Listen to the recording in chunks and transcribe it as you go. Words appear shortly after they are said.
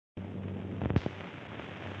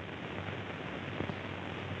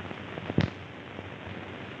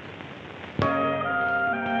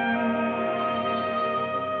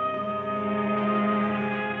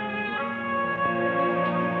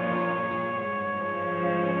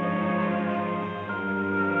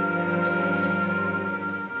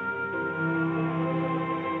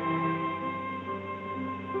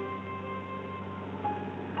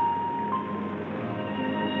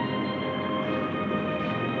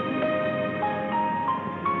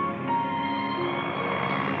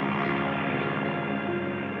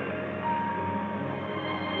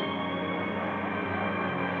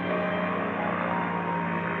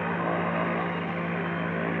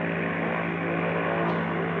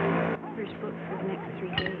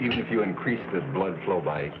Even if you increase the blood flow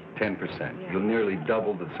by 10%, you'll nearly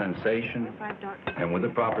double the sensation. And with the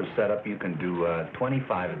proper setup, you can do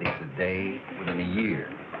 25 of these a day within a year.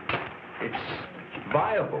 It's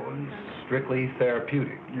viable and strictly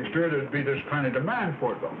therapeutic. You sure there'd be this kind of demand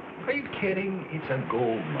for it, though? Are you kidding? It's a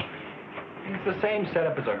gold mine. It's the same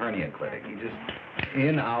setup as a hernia clinic. You just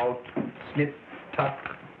in, out, snip, tuck.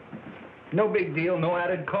 No big deal, no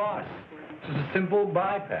added cost. It's just a simple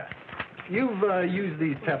bypass. You've used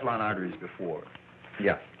these Teflon arteries before.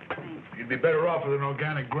 Yeah. You'd be better off with an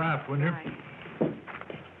organic graft, wouldn't you?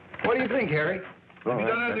 What do you think, Harry? Have you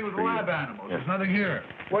done anything with lab animals? Yeah. There's nothing here.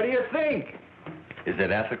 What do you think? Is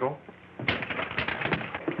it ethical?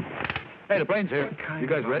 Hey, the plane's here. You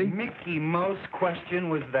guys ready? Mickey Mouse question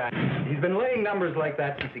was that? He's been laying numbers like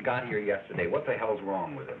that since he got here yesterday. What the hell's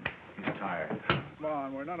wrong with him? He's tired. Come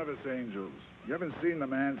on, we're none of us angels. You haven't seen the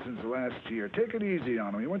man since last year. Take it easy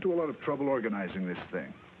on him. He went to a lot of trouble organizing this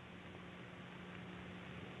thing.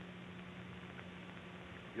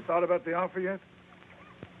 You thought about the offer yet?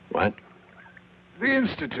 What? The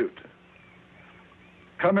Institute.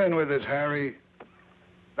 Come in with us, Harry.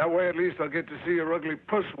 That way, at least, I'll get to see your ugly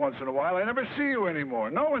puss once in a while. I never see you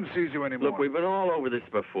anymore. No one sees you anymore. Look, we've been all over this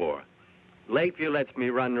before. Lakeview lets me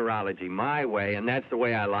run neurology my way, and that's the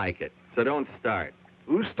way I like it. So don't start.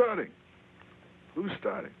 Who's starting? Who's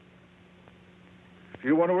starting? If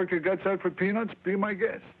you want to work your guts out for peanuts, be my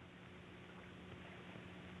guest.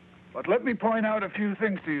 But let me point out a few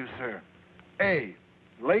things to you, sir. A,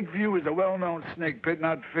 Lakeview is a well-known snake pit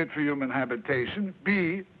not fit for human habitation.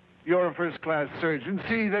 B, you're a first-class surgeon.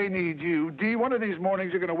 C, they need you. D, one of these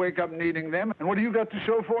mornings you're going to wake up needing them. And what do you got to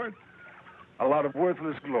show for it? A lot of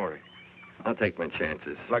worthless glory. I'll take my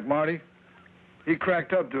chances. Like Marty? He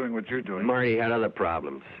cracked up doing what you're doing. Marty had other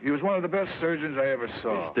problems. He was one of the best surgeons I ever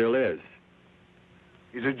saw. He still is.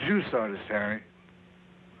 He's a juice artist, Harry.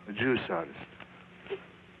 A juice artist.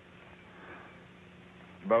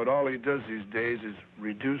 About all he does these days is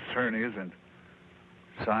reduce hernias and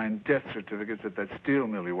sign death certificates at that steel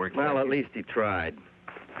mill he worked at. Well, at least he tried.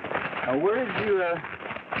 Now, where did you,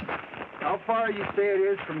 how far you say it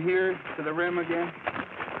is from here to the rim again?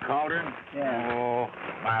 Cauldron? Yeah. Oh,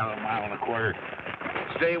 mile and a quarter.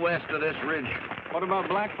 Stay west of this ridge. What about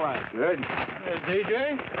blackflies? Good.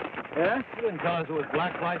 DJ? Yeah? You didn't tell us it was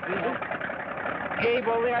blackfly season.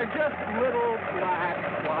 Abel, they are just little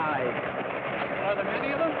black flies. Are there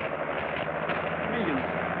many of them? Millions.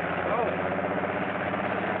 Oh.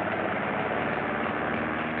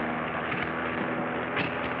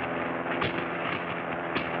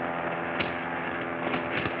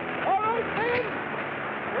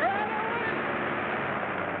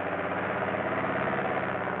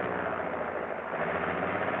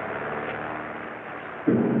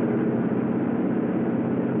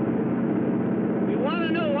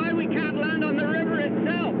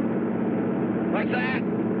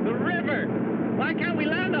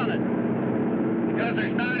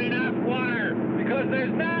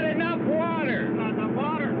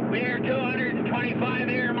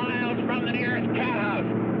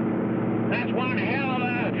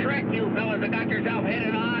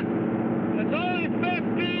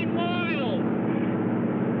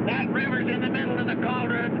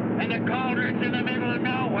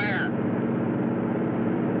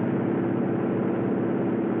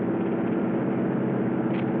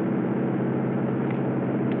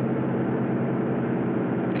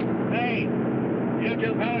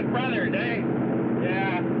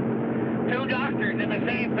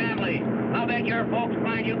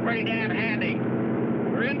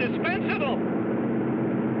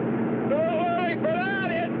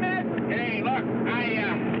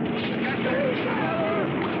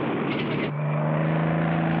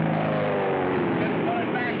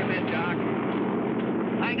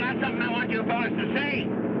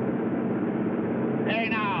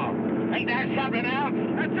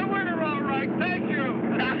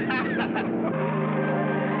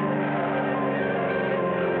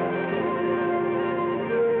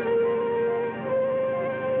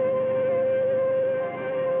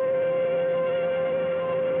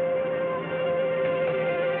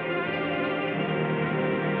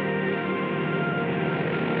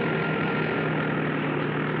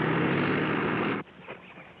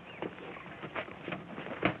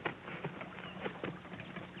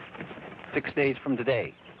 Days from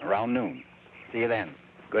today, around noon. See you then.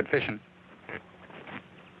 Good fishing.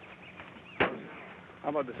 How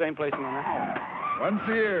about the same place in the house? Once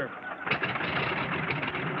a year.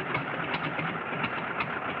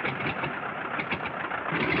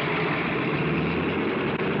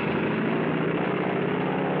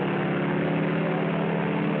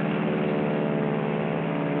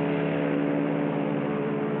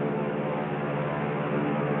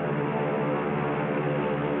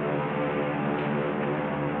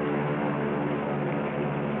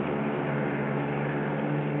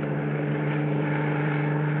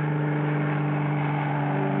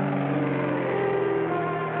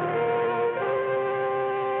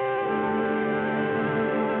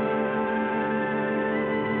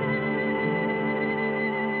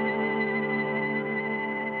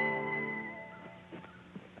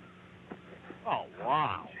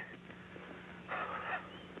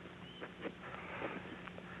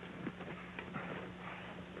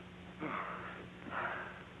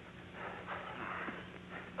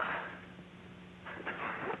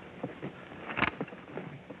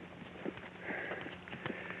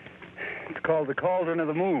 called the Cauldron of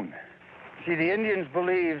the Moon. See, the Indians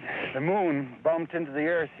believed the moon bumped into the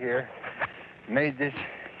earth here, made this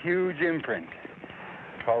huge imprint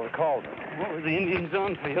called the cauldron. What were the Indians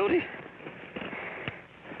on, Coyote?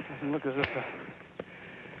 Doesn't look as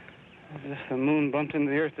if the moon bumped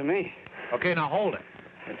into the earth to me. Okay, now hold it.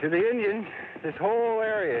 And to the Indians, this whole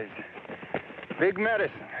area is big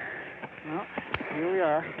medicine. Well, here we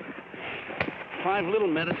are. 5 little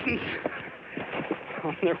medicines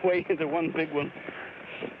on their way into one big one.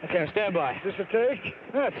 Okay, stand by. Is this a take?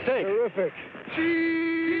 That's safe. Terrific.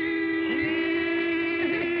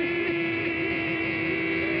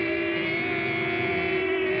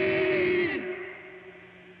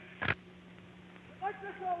 Like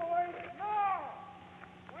this all the way? No!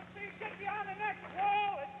 Once they get beyond the next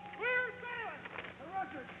wall, it's clear sailing. The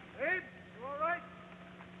Russians. Abe, you all right?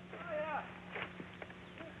 Oh, yeah.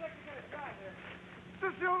 Just a second, get a shot here. Is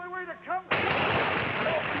this the only way to come?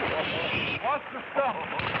 What's the stuff?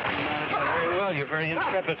 Very well. You're very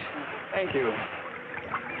intrepid. Thank you. I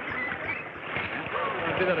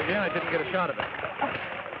did that again. I didn't get a shot of it.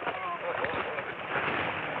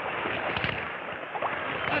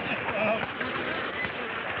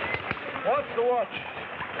 What's the watch?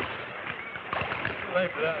 Too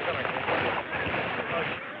late for that.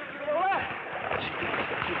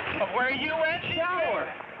 Where you at? Shower.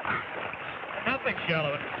 Nothing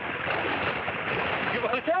shallow.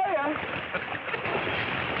 I tell ya.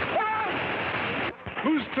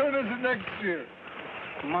 Whose turn is it next year?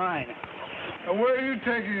 Mine. And where are you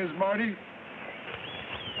taking us, Marty?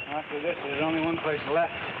 After this, there's only one place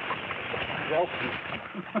left. Elton.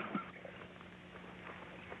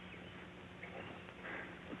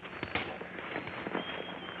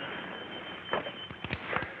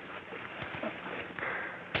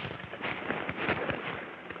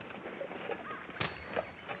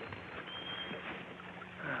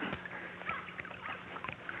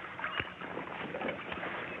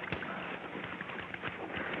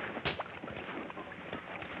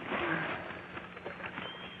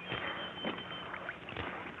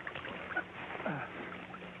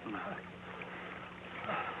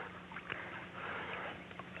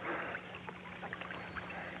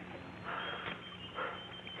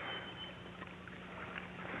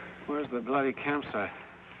 Where's the bloody campsite?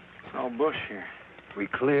 It's all bush here. We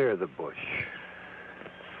clear the bush.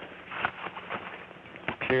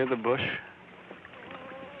 Clear the bush.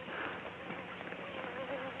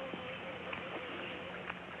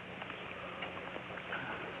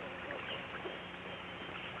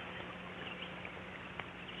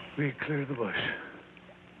 We clear the bush.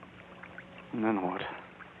 And then what?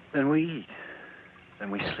 Then we eat.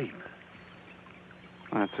 Then we sleep.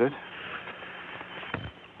 That's it.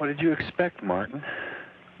 What did you expect, Martin?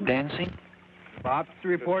 Dancing? Pop's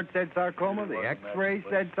report said sarcoma. The X-ray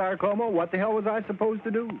said sarcoma. What the hell was I supposed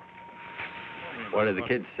to do? What did the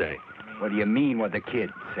kids say? What do you mean, what the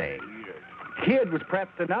kids say? Kid was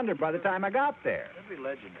prepped and under by the time I got there.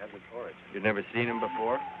 You'd never seen him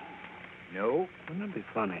before? No. Wouldn't it be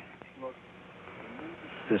funny?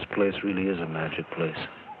 This place really is a magic place.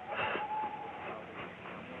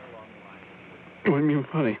 What do you mean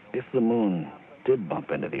funny? If the moon did bump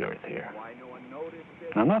into the earth here,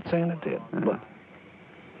 I'm not saying it did, but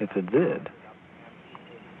if it did,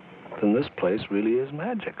 then this place really is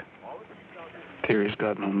magic. Theory's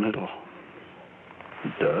got no middle.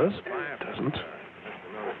 It does? It doesn't.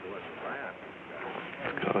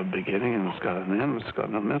 It's got a beginning and it's got an end. It's got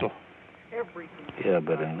no middle. Yeah,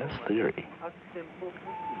 but in this theory,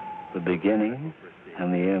 the beginning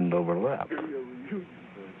and the end overlap.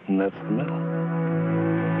 And that's the middle.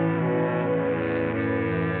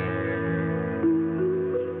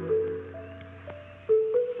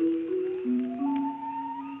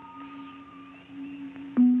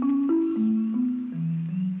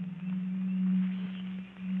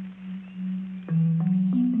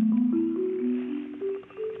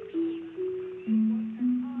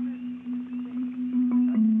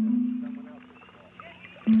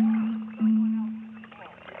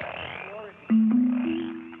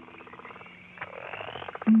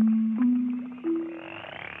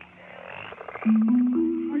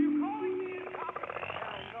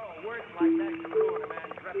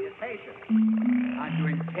 I'm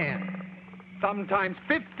doing 10, sometimes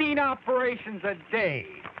 15 operations a day.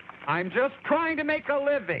 I'm just trying to make a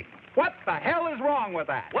living. What the hell is wrong with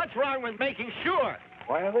that? What's wrong with making sure?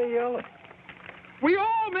 Why are they yelling? We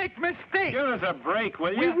all make mistakes. Give us a break,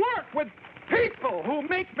 will We you? work with people who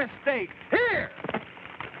make mistakes. Here!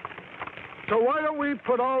 So why don't we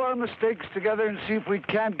put all our mistakes together and see if we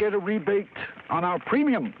can't get a rebate on our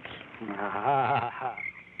premiums?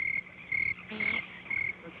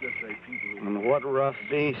 And what rough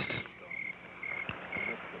beast.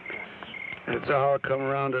 It's our come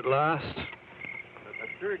around at last.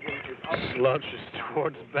 Slouches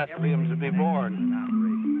towards Bethlehem to be born.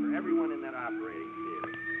 For everyone in that operating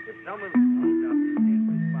theater. If someone owns up his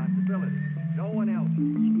responsibility, no one else.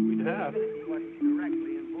 We'd have.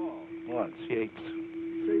 Directly involved. What's Yates.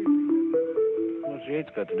 What's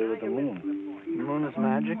Yates got to do with the moon? The moon is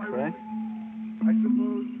magic, right? I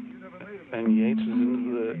suppose you never made a And Yates is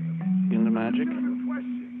into magic.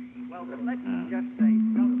 Well, then let's just say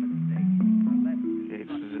government state. Yates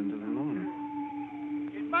is into the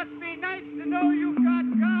moon. It must be nice to know you've got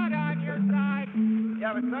God on your side.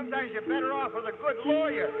 Yeah, but sometimes you're better off with a good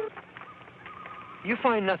lawyer. You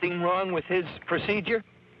find nothing wrong with his procedure?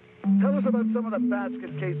 Tell us about some of the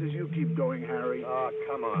basket cases you keep going, Harry. Oh,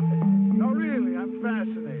 come on. No, really, I'm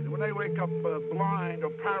fascinated. When they wake up blind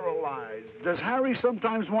or paralyzed, does Harry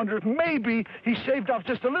sometimes wonder if maybe he shaved off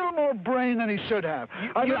just a little more brain than he should have?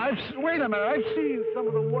 Wait a minute, I've seen some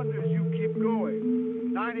of the wonders you keep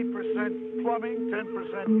going. 90% plumbing,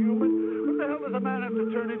 10% human. What the hell does a man have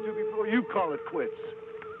to turn into before you call it quits?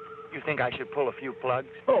 You think I should pull a few plugs?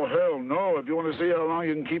 Oh, hell no. If you want to see how long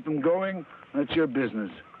you can keep him going, that's your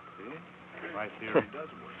business. My theory does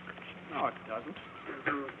work. No, it doesn't.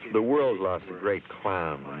 The world lost a great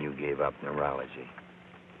clown when you gave up neurology.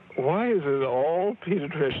 Why is it all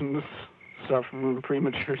pediatricians suffer from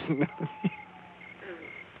premature senility?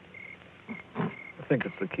 I think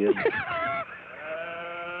it's the kid.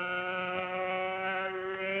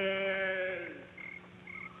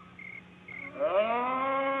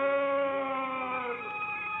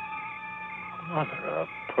 Mother of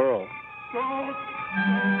pearl.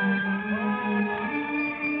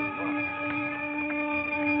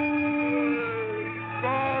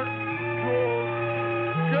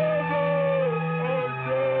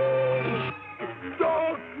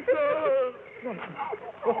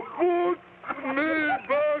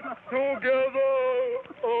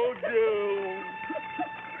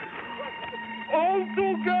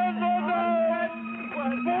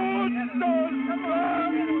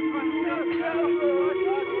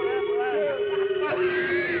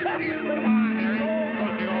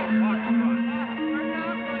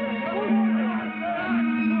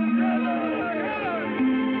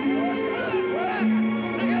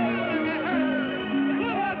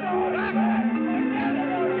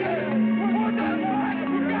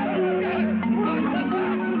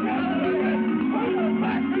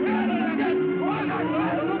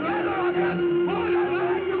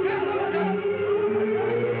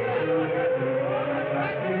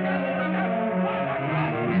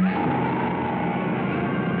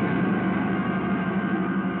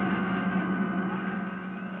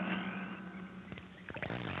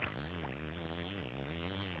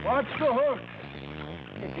 Watch the hook.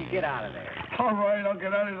 Get out of there. All right, I'll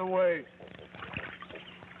get out of the way.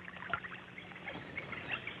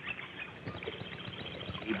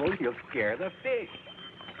 Evil, you'll scare the fish.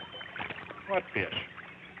 What fish?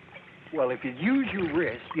 Well, if you use your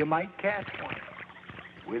wrist, you might catch one.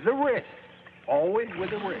 With a wrist. Always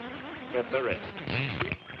with a wrist. With the wrist.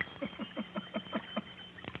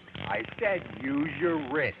 I said use your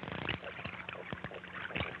wrist.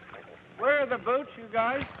 Where are the boots, you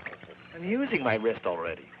guys? I'm using my wrist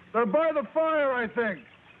already. They're by the fire, I think.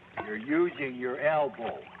 You're using your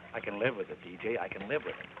elbow. I can live with it, DJ. I can live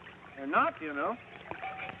with it. They're not, you know.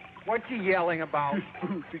 What you yelling about? His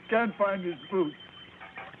boots. He can't find his boots.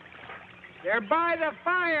 They're by the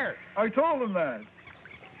fire. I told him that.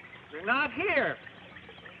 They're not here.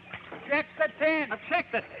 Check the tent. I've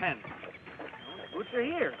checked the tent. Boots are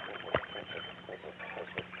here.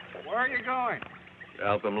 Where are you going?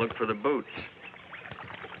 Help him look for the boots.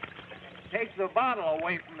 Take the bottle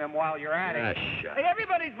away from them while you're at it. Shut Hey,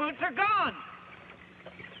 everybody's boots are gone.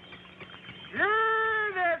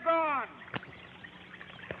 Sure, they're gone.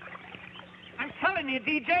 I'm telling you,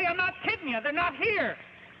 DJ, I'm not kidding you. They're not here.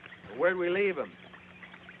 Where'd we leave him?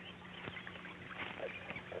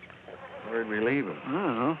 Where'd we leave him? I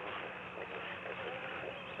don't know.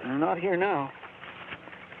 They're not here now.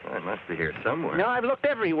 They must be here somewhere. No, I've looked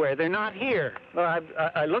everywhere. They're not here. Well,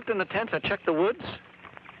 I looked in the tents. I checked the woods.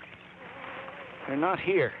 They're not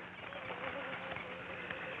here.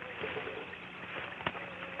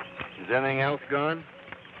 Is anything else gone?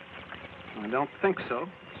 I don't think so.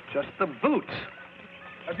 It's just the boots.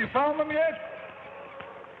 Have you found them yet?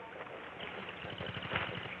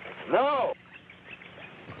 No.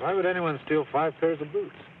 Why would anyone steal 5 pairs of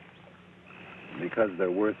boots? Because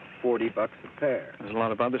they're worth $40 a pair. There's a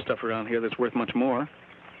lot of other stuff around here that's worth much more.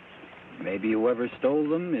 Maybe whoever stole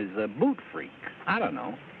them is a boot freak. I don't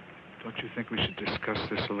know. Don't you think we should discuss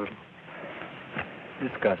this a little?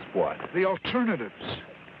 Discuss what? The alternatives.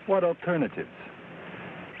 What alternatives?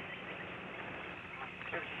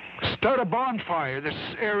 Start a bonfire. This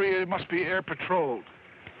area must be air patrolled.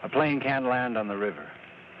 A plane can't land on the river.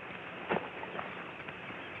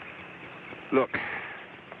 Look,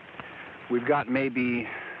 we've got maybe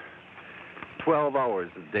 12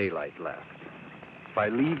 hours of daylight left. If I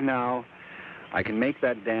leave now, I can make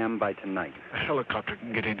that dam by tonight. A helicopter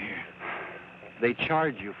can get in here. They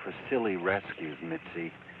charge you for silly rescues,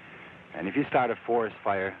 Mitzi. And if you start a forest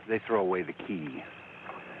fire, they throw away the key.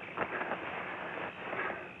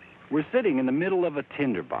 We're sitting in the middle of a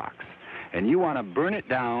tinderbox, and you want to burn it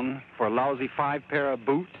down for a lousy 5 pair of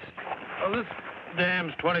boots? Well, this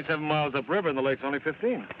dam's 27 miles upriver and the lake's only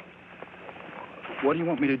 15. What do you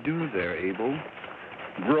want me to do there, Abel?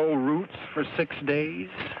 Grow roots for 6 days?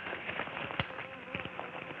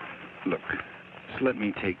 Look, just let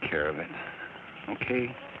me take care of it,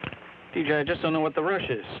 okay? DJ, I just don't know what the rush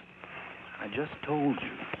is. I just told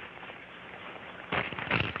you.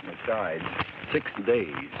 Besides, 6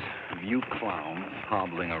 days of you clowns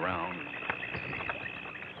hobbling around.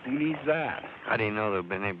 Who needs that? How do you know there'll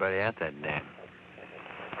be anybody at that dam?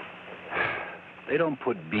 They don't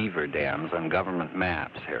put beaver dams on government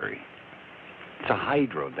maps, Harry. It's a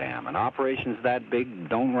hydro dam, and operations that big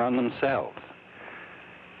don't run themselves.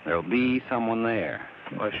 There'll be someone there.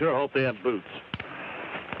 Well, I sure hope they have boots.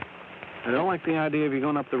 I don't like the idea of you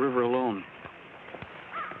going up the river alone.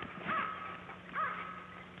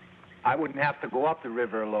 I wouldn't have to go up the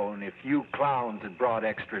river alone if you clowns had brought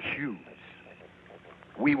extra shoes.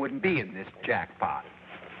 We wouldn't be in this jackpot.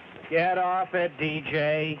 Get off it,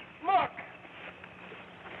 DJ. Look!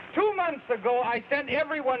 2 months ago, I sent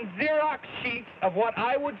everyone Xerox sheets of what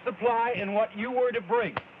I would supply and what you were to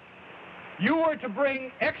bring. You were to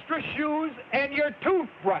bring extra shoes and your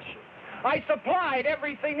toothbrushes. I supplied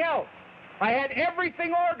everything else. I had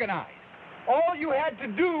everything organized. All you had to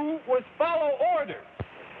do was follow orders.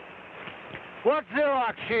 What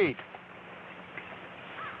Xerox sheet?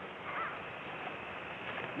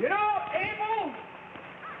 You know, Abel,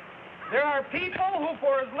 there are people who,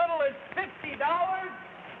 for as little as $50,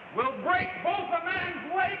 will break both a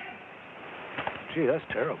man's legs. Gee, that's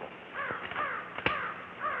terrible.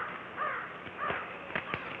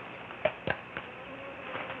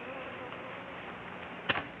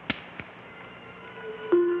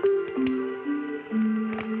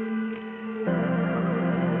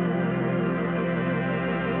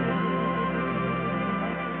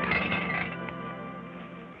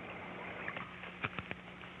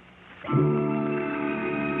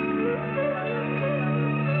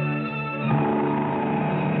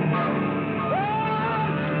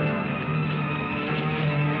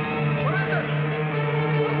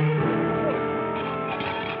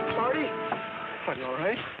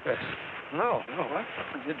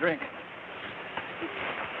 The drink.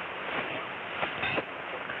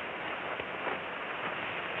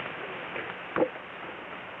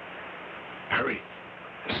 Harry,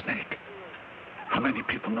 the snake. How many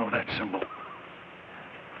people know that symbol?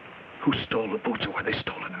 Who stole the boots or were they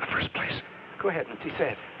stolen in the first place? Go ahead, Mitzi,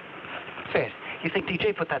 say it. Say it. You think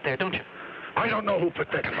DJ put that there, don't you? I don't know who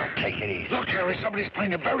put that. Come on, take it easy. Look, Harry, somebody's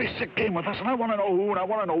playing a very sick game with us, and I want to know who, and I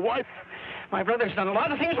want to know why. My brother's done a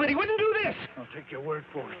lot of things, but he wouldn't do this. I'll take your word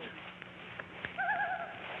for it.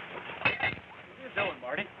 What are you doing,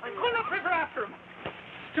 Marty? I'm going upriver after him.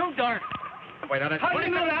 It's too dark. Wait, on it. How do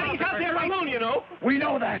you know that? He's out there alone, you know. We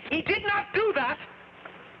know that. He did not do that.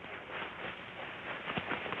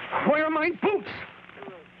 Where are my boots?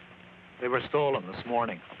 They were stolen this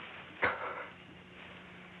morning.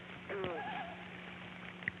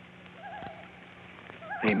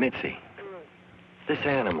 Hey, Mitzi, this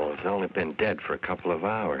animal has only been dead for a couple of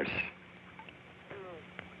hours.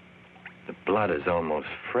 The blood is almost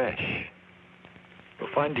fresh.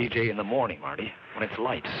 We'll find DJ in the morning, Marty, when it's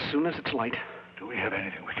light. As soon as it's light. Do we have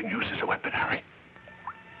anything we can use as a weapon, Harry?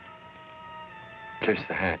 Just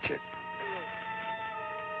the hatchet.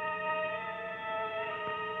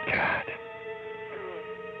 God.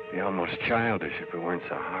 Be almost childish if it weren't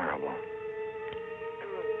so horrible.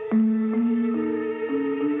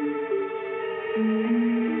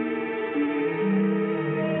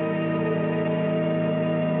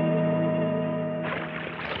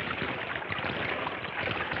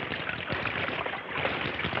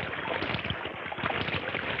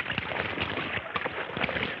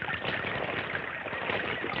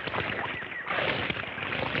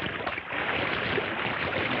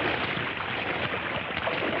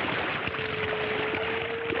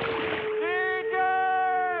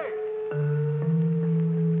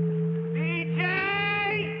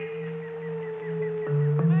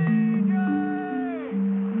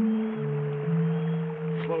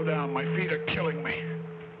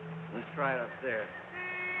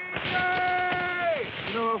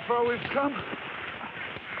 You know how far we've come?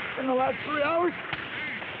 In the last 3 hours?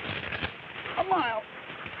 A mile.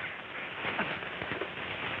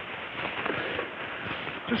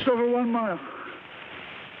 Just over 1 mile.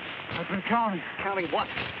 I've been counting. Counting what?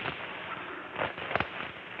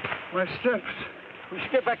 My steps. We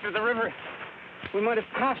should get back to the river. We might have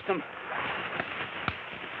passed him.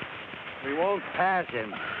 We won't pass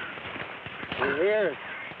him. We're here.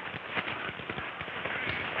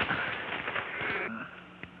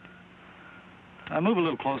 Move a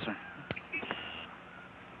little closer.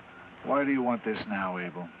 Why do you want this now,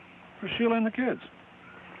 Abel? For Sheila and the kids.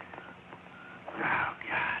 Oh,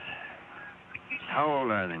 God. How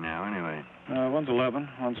old are they now, anyway? One's 11,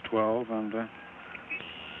 one's 12, and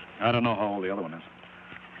I don't know how old the other one is.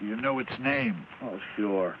 Do you know its name? Oh,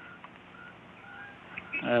 sure.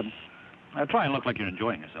 Try and look like you're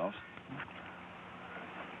enjoying yourselves.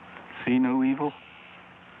 See no evil?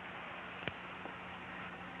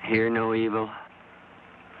 Hear no evil?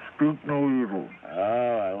 Speak no evil.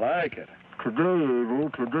 Oh, I like it. Today,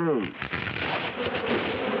 Abel, today.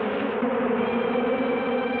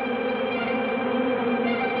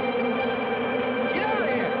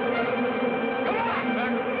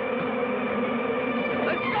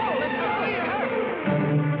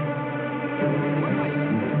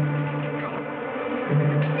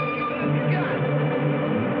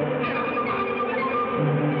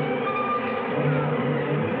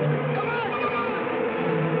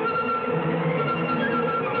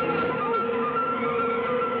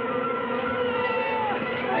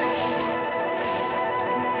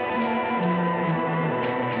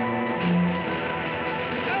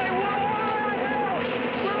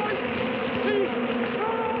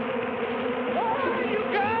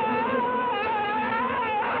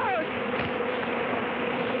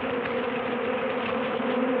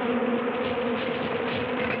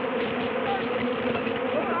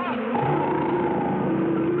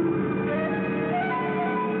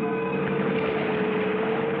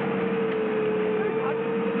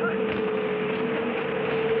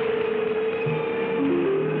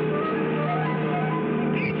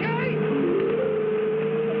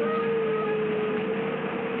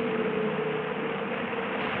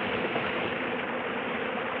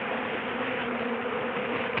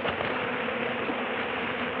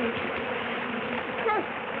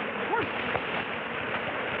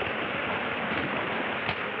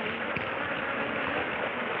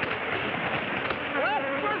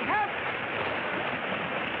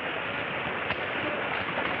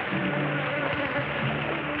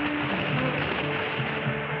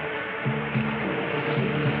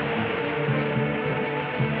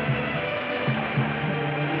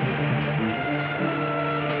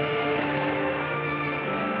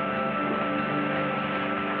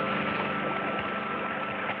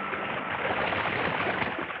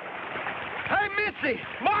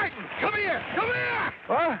 Martin, come here! Come here!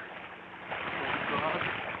 What?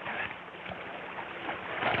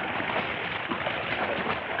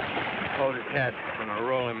 Hold his head. I'm gonna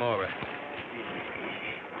roll him over.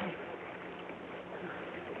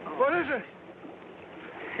 What is it?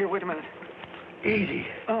 Here, wait a minute. Easy.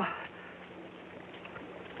 Oh.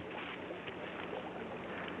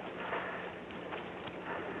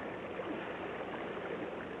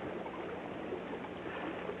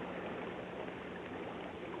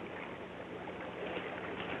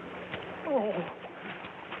 Oh.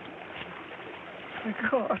 My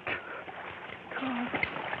God. God.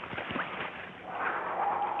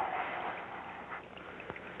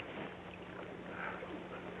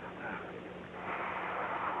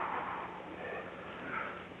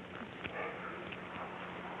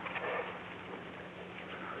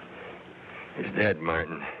 He's dead,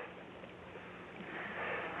 Martin.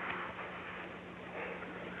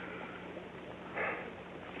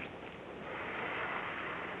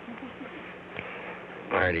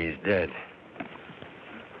 Marty's dead.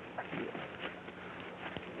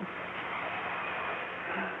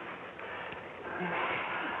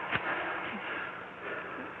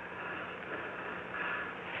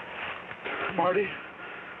 Marty,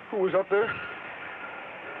 who was up there?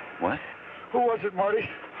 What? Who was it, Marty?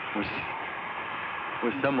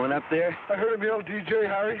 Was someone up there? I heard him yell, DJ,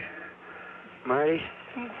 Harry. Marty?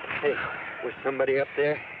 Hey, was somebody up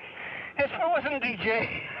there? It wasn't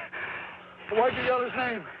DJ. Why'd you yell his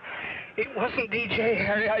name? It wasn't DJ,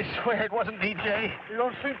 Harry. I swear it wasn't DJ. You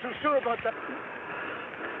don't seem too sure about that.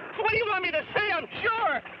 What do you want me to say? I'm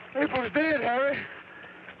sure. April's dead, Harry.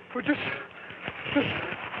 We're just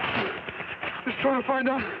trying to find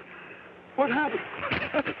out what happened.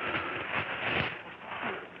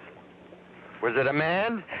 Was it a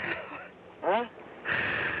man? Huh?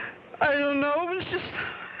 I don't know. It was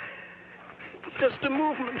just a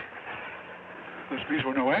movement. These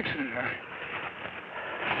were no accident, Harry.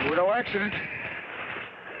 They were no accident.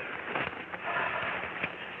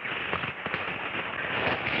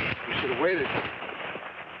 We should have waited.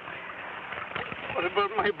 What about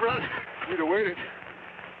my brother? We'd have waited.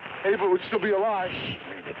 Abel would still be alive.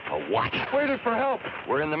 Waited for what? Waited for help.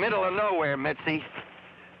 We're in the middle of nowhere, Mitzi.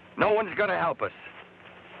 No one's gonna help us.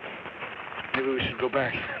 Maybe we should go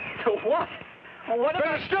back. To what? Well, what about...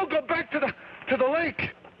 Better still go back to the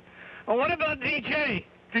lake. Well, what about DJ?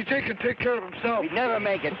 DJ can take care of himself. We'd never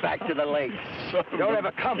make it back to the lake. We don't have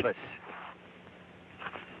a compass.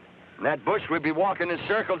 In that bush, we'd be walking in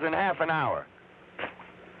circles in half an hour.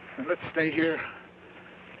 And let's stay here.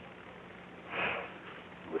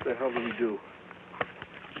 What the hell do we do?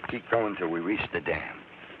 Keep going till we reach the dam.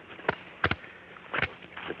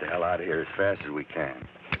 Get the hell out of here as fast as we can.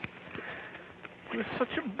 You're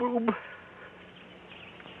such a boob.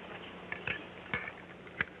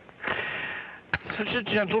 Such a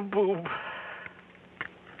gentle boob.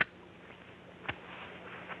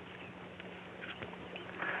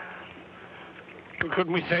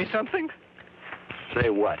 Couldn't we say something? Say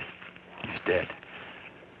what? He's dead.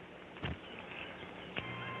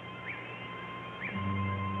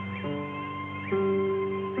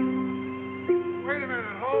 Wait a minute,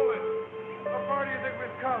 hold it. How far do you think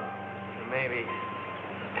we've come? Maybe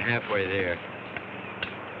halfway there.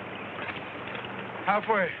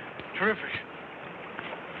 Halfway. Terrific.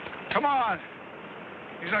 Come on.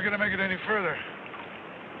 He's not going to make it any further.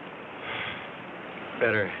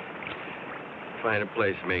 Better find a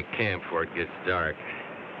place to make camp before it gets dark.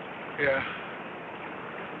 Yeah.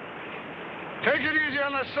 Take it easy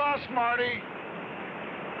on the sauce, Marty.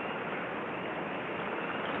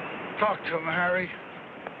 Talk to him, Harry.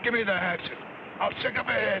 Give me the hatchet. I'll check up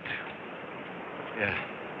ahead. Yeah.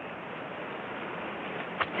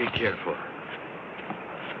 Be careful.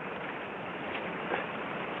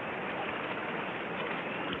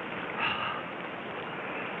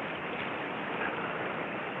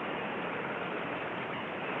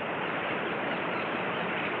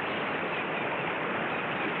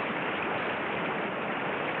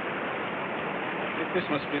 This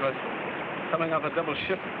must be like coming off a double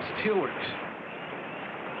shift at the steelworks.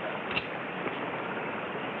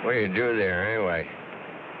 What do you do there, anyway?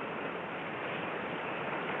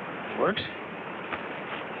 Works?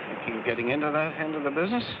 Thinking of getting into that end of the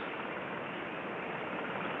business?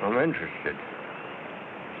 I'm interested.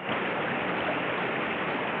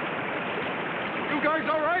 You guys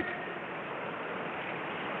all right?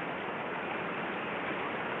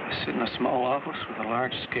 I sit in a small office with a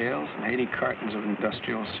large scales and 80 cartons of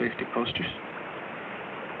industrial safety posters.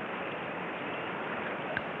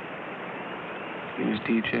 Use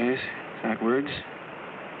DJs, exact words.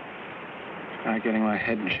 Try getting my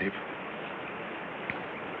head in shape.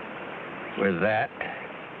 With that?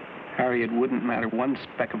 Harry, it wouldn't matter one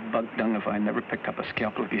speck of bug dung if I never picked up a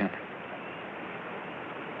scalpel again.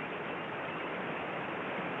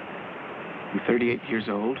 I'm 38 years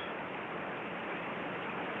old.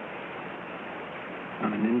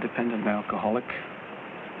 I'm an independent alcoholic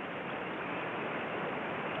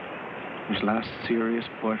whose last serious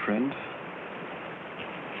boyfriend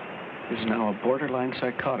is now a borderline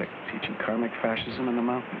psychotic teaching karmic fascism in the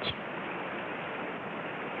mountains.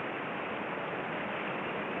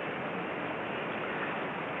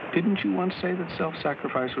 Didn't you once say that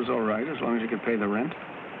self-sacrifice was all right as long as you could pay the rent?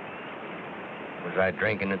 Was I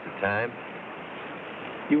drinking at the time?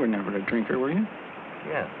 You were never a drinker, were you?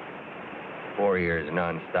 Yeah. 4 years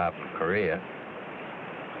non-stop in Korea.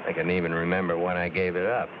 I can even remember when I gave it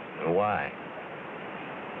up and why.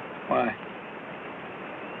 Why?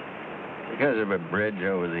 Because of a bridge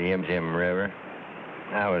over the Imjim River.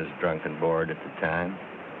 I was drunk and bored at the time.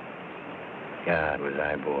 God, was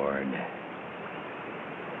I bored.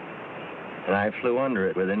 And I flew under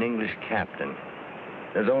it with an English captain.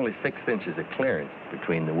 There's only 6 inches of clearance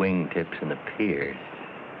between the wingtips and the piers.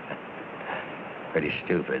 Pretty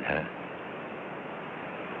stupid, huh?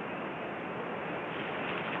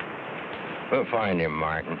 We'll find him,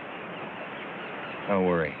 Martin. Don't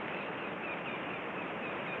worry.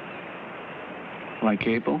 Like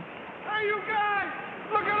Abel? Hey, you guys!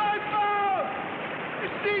 Look what I found!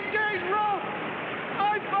 It's DJ's rope!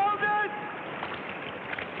 I found it!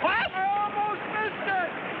 What? I almost missed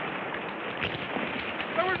it!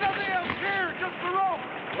 There was nothing else here, just the rope.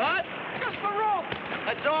 What? Just the rope.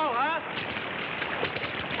 That's all, huh?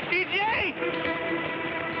 DJ!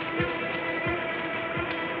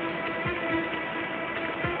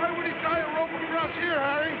 Why would he tie a rope across here,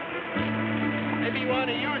 Harry? Maybe he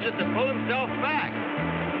wanted to use it to pull himself back.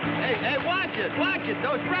 Hey, watch it, watch it.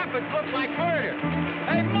 Those rapids look like murder.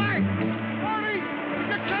 Hey, Mike! Hurry!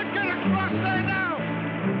 You can't get across there now!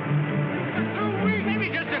 You're too weak! Maybe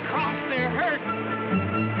just across there hurt.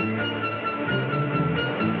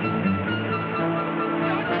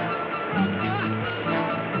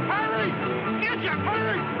 Hurry! Get you!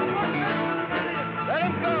 Hurry! Let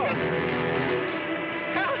him go.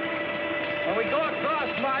 When we go across,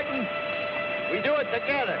 Martin, we do it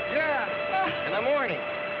together. Yeah! In the morning.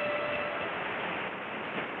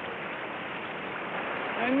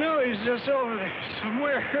 I know he's just over there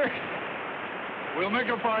somewhere. We'll make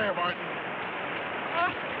a fire, Martin.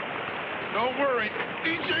 Don't worry.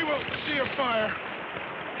 DJ will see a fire.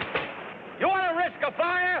 You want to risk a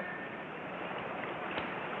fire?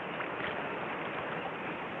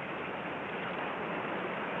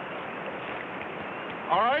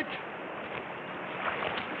 All right.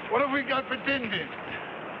 What have we got for din-din?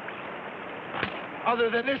 Other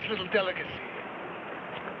than this little delicacy.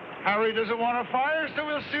 Harry doesn't want a fire, so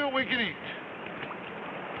we'll see what we can eat.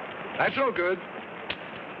 That's no good.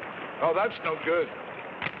 Oh, that's no good.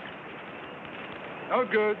 No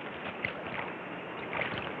good.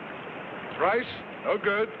 Rice? No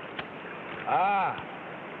good. Ah.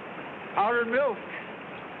 Powdered milk.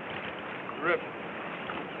 Terrific.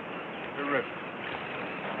 Terrific.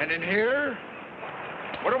 And in here,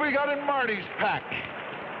 what have we got in Marty's pack?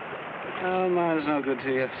 Oh, mine's no good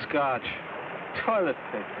to you. Scotch. Toilet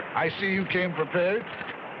paper. I see you came prepared.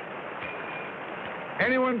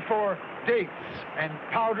 Anyone for dates and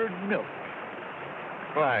powdered milk?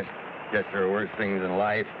 Well, I guess there are worse things in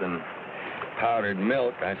life than powdered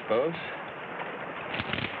milk, I suppose.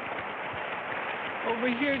 Over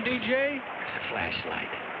here, DJ. It's a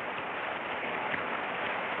flashlight.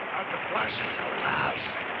 Not the flashes so loud.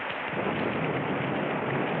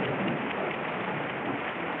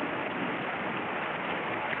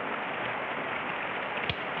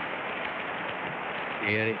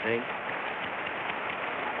 See anything?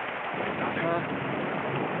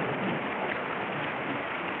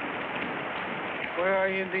 Where are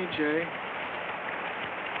you, DJ?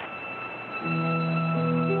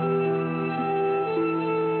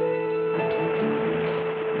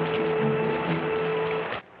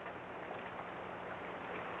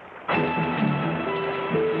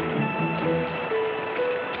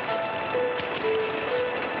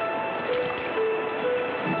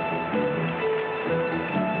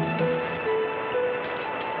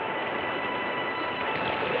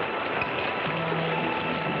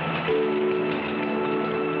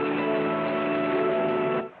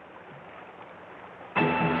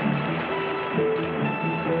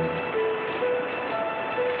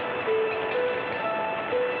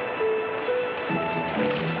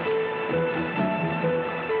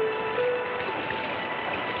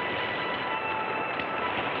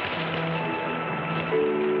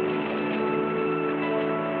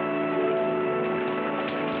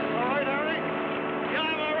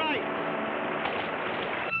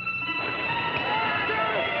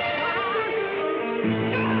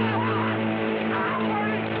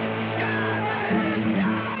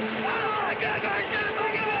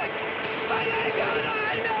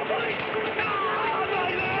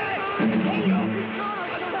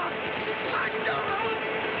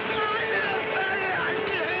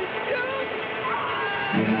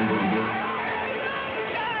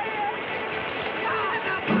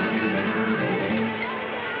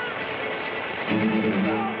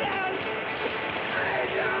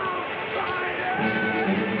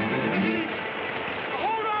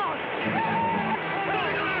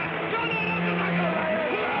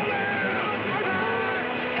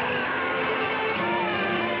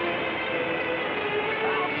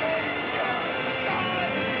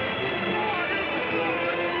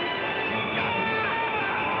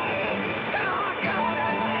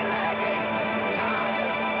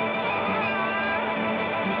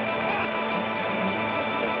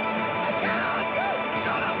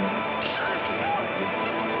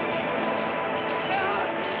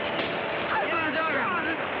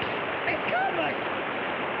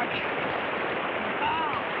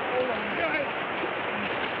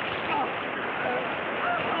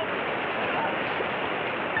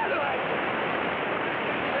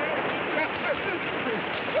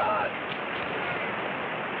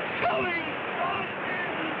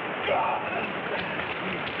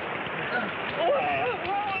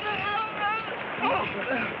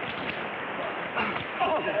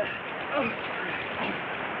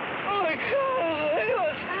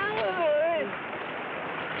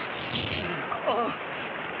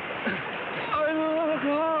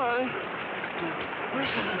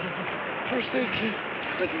 First aid kit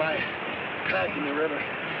with my crack in the river.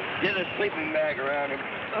 Get a sleeping bag around him.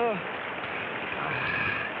 Oh.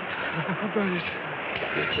 How about it?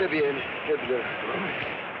 He'll be in. He'll be good.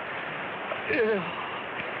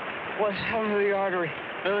 What's happened to the artery?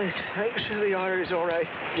 Make sure the artery's all right.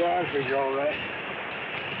 The artery's all right.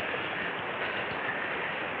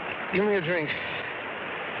 Give me a drink.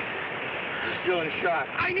 He's still in shock.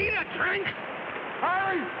 I need a drink!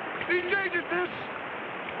 Harry! DJ did this!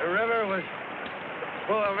 The river was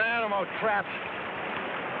full of animal traps.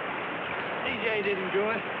 DJ didn't do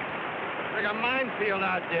it. Like a minefield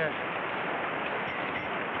out there.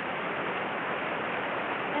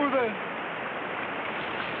 Who the...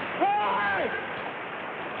 Why?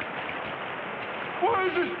 Why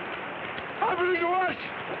is this happening to us?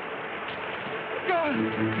 God!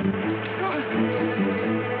 God!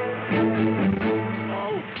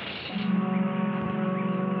 Oh!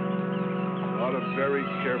 A lot of very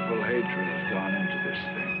careful hatred has gone into this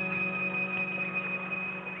thing.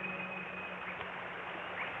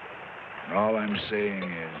 And all I'm saying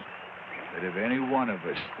is that if any one of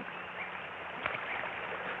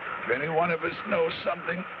us knows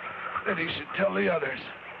something that he should tell the others,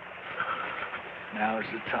 now is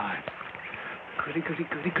the time. Goody, goody,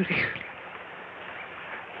 goody, goody.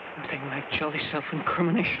 Nothing like jolly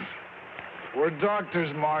self-incrimination. We're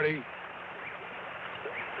doctors, Marty.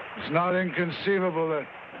 It's not inconceivable that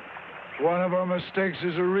one of our mistakes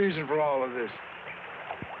is a reason for all of this.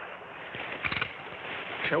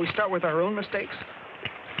 Shall we start with our own mistakes?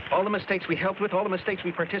 All the mistakes we helped with, all the mistakes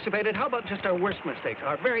we participated. How about just our worst mistakes,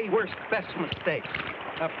 our very worst, best mistakes?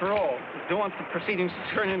 After all, we don't want the proceedings to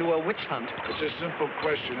turn into a witch hunt. It's a simple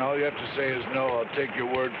question. All you have to say is no. I'll take your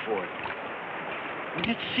word for it.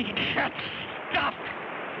 Let's see that stuff.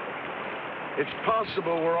 It's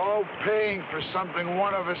possible we're all paying for something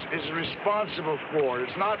one of us is responsible for.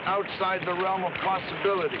 It's not outside the realm of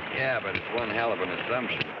possibility. Yeah, but it's one hell of an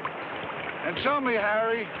assumption. And tell me,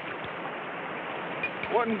 Harry,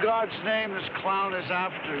 what in God's name this clown is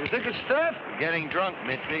after? You think it's theft? Getting drunk,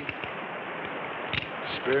 Mitzi.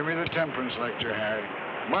 Spare me the temperance lecture, Harry.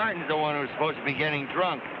 Martin's the one who's supposed to be getting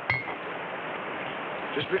drunk.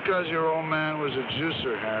 Just because your old man was a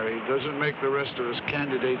juicer, Harry, doesn't make the rest of us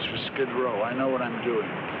candidates for Skid Row. I know what I'm doing.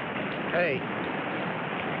 Hey.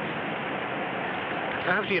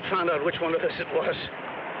 After you found out which one of us it was,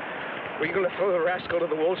 were you going to throw the rascal to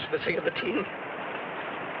the wolves for the sake of the team?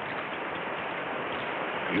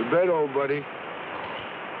 You bet, old buddy.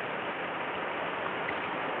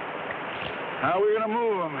 How are we going to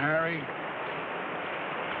move him, Harry?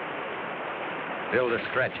 Build a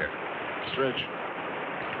stretcher. Stretch.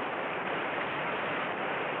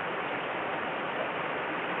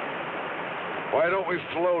 Why don't we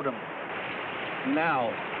float him?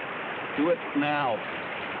 Now. Do it now.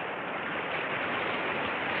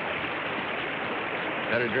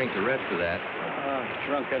 Better drink the rest of that.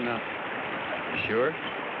 Drunk enough. You sure?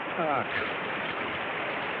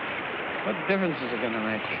 What difference is it going to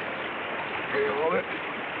make? Okay, hold it.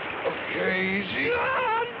 Okay, easy.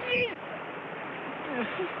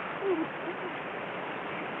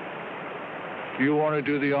 You want to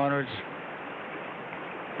do the honors?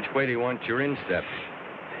 Which way do you want your instep?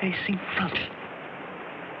 Facing front.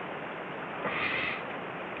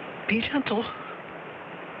 Be gentle.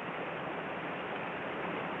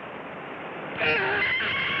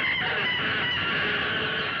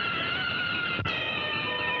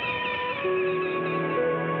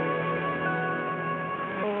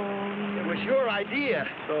 It was your idea.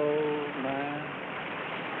 Slow man,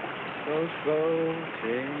 so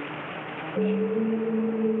floating.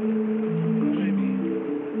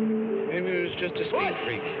 Maybe it was just a speed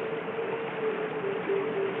freak.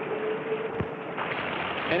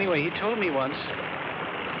 Anyway, he told me once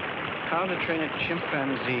how to train a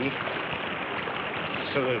chimpanzee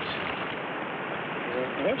so that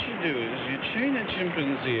what you do is you chain a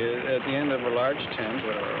chimpanzee at the end of a large tent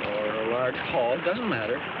or a large hall, it doesn't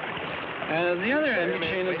matter. And at the other end, you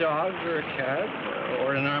chain a dog or a cat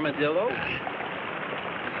or an armadillo.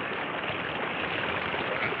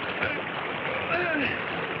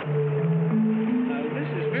 Now, this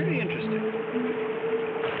is very interesting.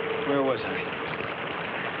 Where was I?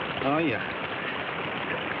 Oh, yeah.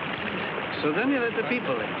 So then you let the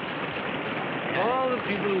people in. All the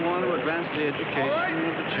people who want to advance the education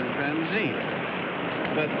of the chimpanzee.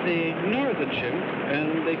 But they ignore the chimp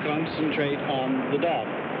and they concentrate on the dog.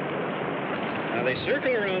 Now they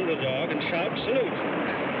circle around the dog and shout, salute.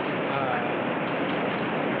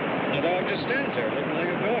 The dog just stands there looking like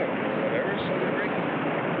a dog or whatever, so they're breaking.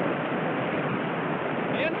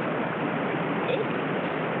 In. Oh.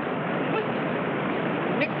 What?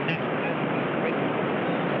 Knick-knack. Right.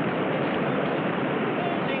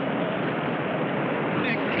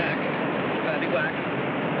 Black.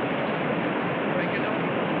 Make it up.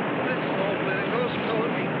 Let's slow, man. Go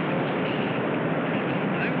slowly.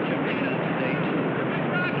 I'm jumping out today.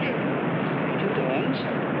 Rocky. Two dawns.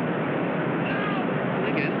 And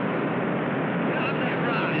again.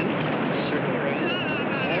 And circle around.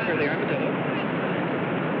 Over the armadillo.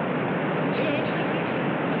 Salute.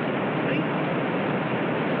 Hey.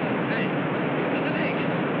 Hey. Another egg.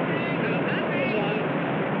 Now that goes on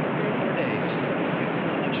 4 days.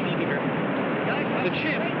 Much longer. The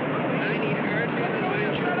chimp. I need her to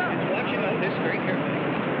remind you. It's watching out this very carefully.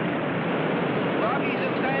 Robbie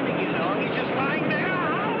isn't standing, you know. He's just lying there.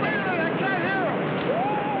 Wait a minute, I can't hear him.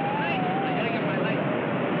 Hey, I gotta get my light.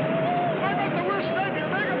 I got the worst nightmare.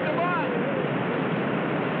 Make up the mind.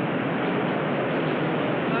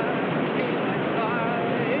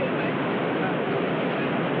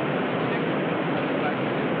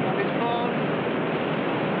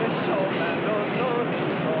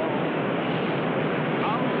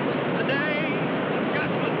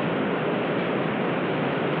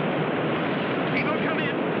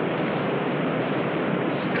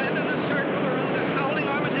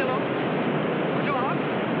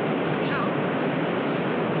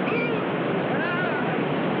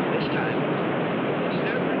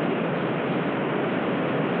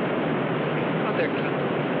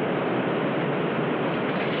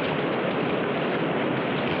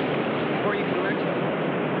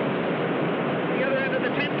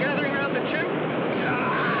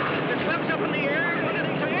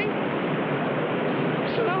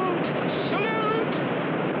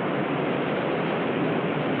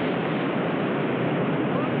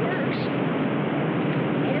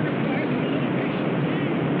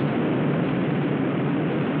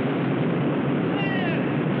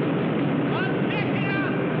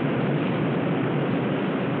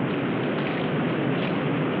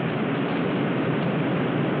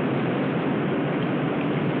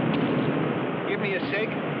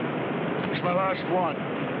 It's my last one.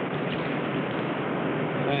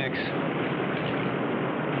 Thanks.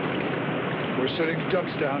 We're sitting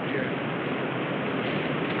ducks down here.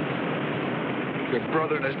 Your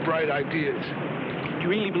brother and his bright ideas. Do you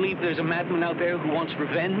really believe there's a madman out there who wants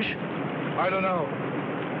revenge? I don't know.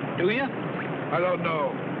 Do you? I don't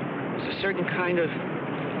know. There's a certain kind of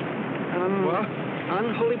What?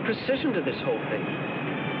 unholy precision to this whole thing.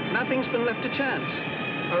 Nothing's been left to chance.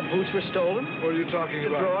 Our boots were stolen. What are you talking To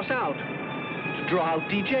about? draw us out. To draw out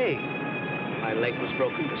DJ. My leg was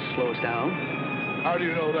broken to slow us down. How do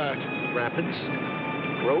you know that? Rapids.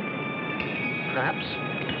 Rope. Traps.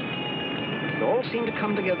 It all seemed to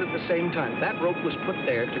come together at the same time. That rope was put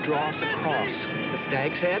there to draw us across. The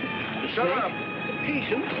stag's head. The Shut snake, up! The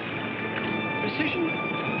patience. Precision.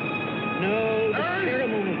 No, the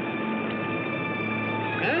ceremony.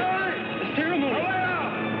 Huh? The ceremony.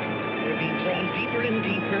 They're being drawn deeper and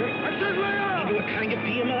deeper into a kind of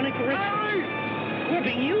demonic ritual. We're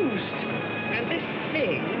being used. And this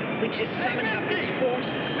thing, which is summoned up its force,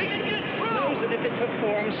 knows that if it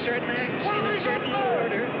performs certain acts in a certain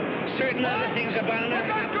order, certain other things are bound to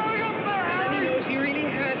happen. And then he knows he really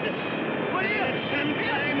has it. And at some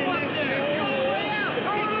time in this world,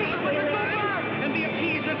 the big will arise and be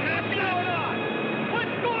appeased with happiness.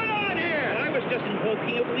 What's going on here? Well, I was just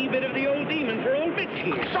invoking a wee bit of the old demon for old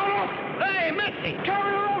Mitzi. Shut up! Hey, Mitzi!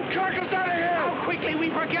 Carry your own carcass out of here! How quickly we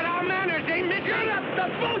forget our manners, eh, Mitzi? Shut up, the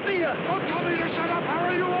both of you! Don't tell me to shut up,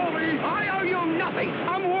 Harry, you owe me! I owe you nothing.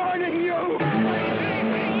 I'm warning you!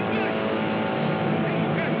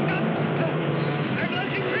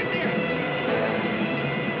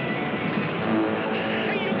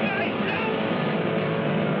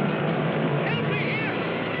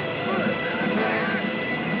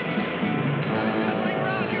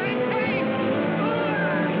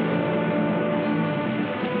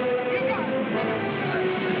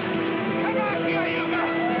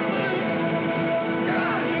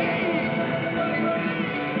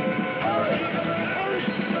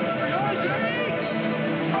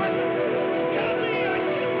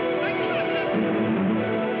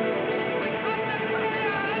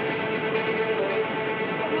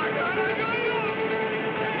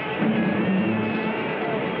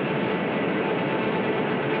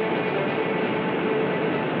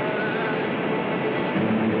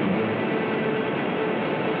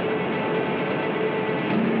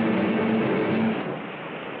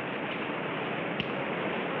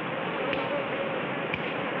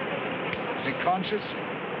 Conscious?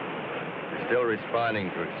 Still responding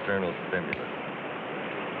to external stimulus.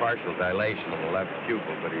 Partial dilation in the left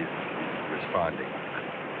pupil, but he's responding.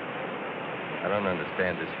 I don't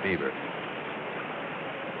understand this fever.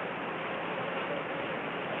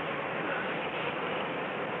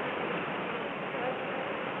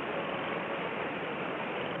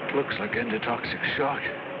 Looks like endotoxic shock.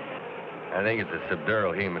 I think it's a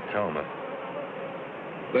subdural hematoma.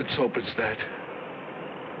 Let's hope it's that.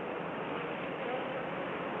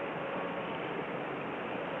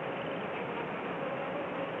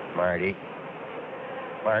 Marty.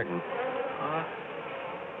 Martin.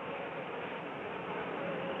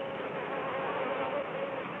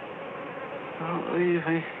 Don't leave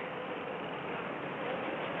me.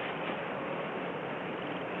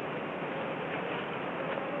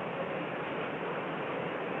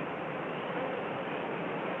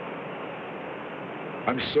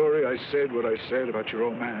 I'm sorry I said what I said about your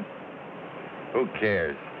old man. Who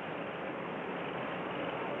cares?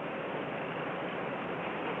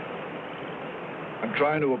 I'm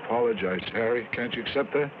trying to apologize, Harry. Can't you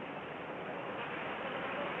accept that?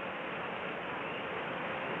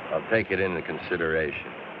 I'll take it into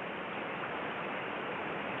consideration.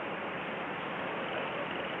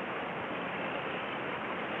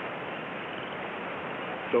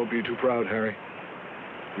 Don't be too proud, Harry.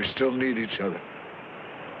 We still need each other.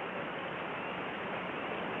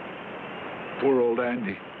 Poor old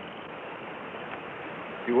Andy.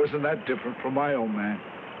 He wasn't that different from my old man.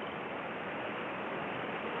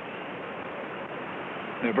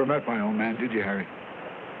 Never met my old man, did you, Harry?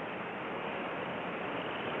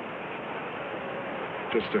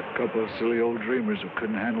 Just a couple of silly old dreamers who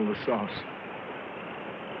couldn't handle the sauce.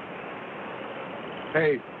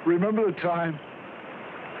 Hey, remember the time?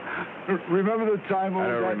 Remember the time I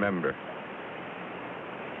old don't Dad- remember.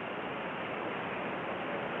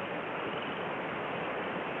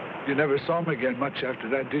 You never saw him again much after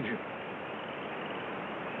that, did you?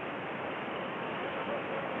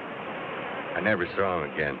 I never saw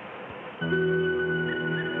him again.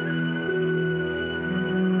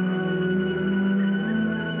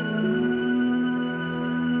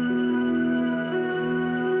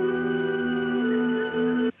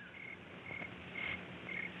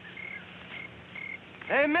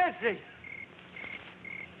 Hey, Missy!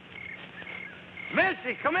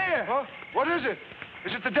 Missy, come here! Huh? What is it?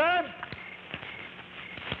 Is it the dad?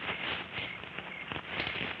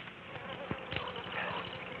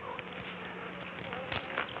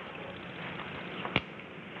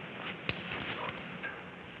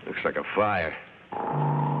 Looks like a fire.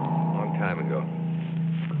 Long time ago.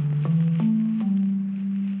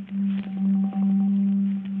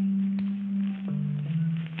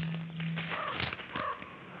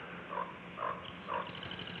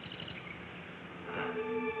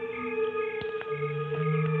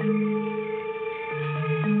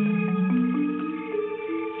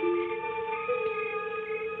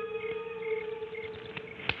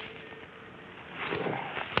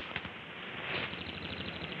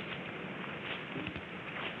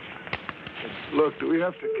 Look, do we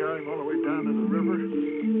have to carry him all the way down to the river?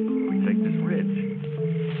 We take this ridge.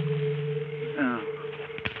 Yeah.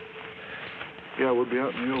 Yeah, we'll be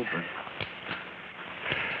out in the open.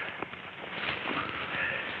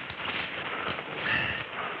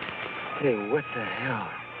 Hey, what the hell?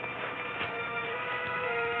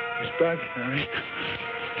 He's back, Harry.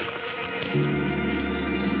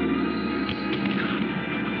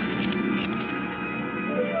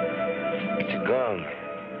 It's a gong.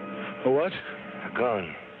 A what? A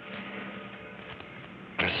gong.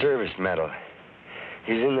 A service medal.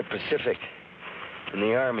 He's in the Pacific. In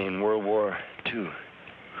the Army in World War II.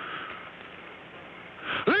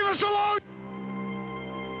 Leave us alone!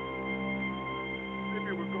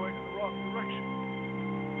 Maybe we're going in the wrong direction.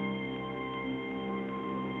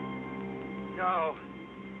 No.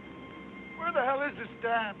 Where the hell is this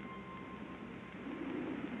dam?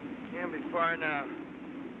 Can't be far now.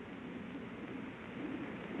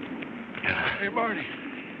 Hey, Marty.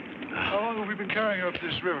 How long have we been carrying up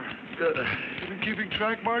this river? You been keeping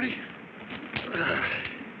track, Marty?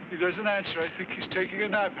 He doesn't answer. I think he's taking a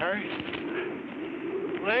nap, Harry.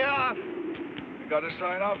 Lay off! We gotta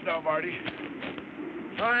sign off now, Marty.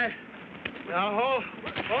 All right. Now hold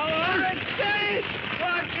on and steady!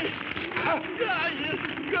 Watch it! God,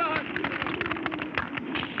 God!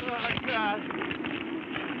 Oh, God.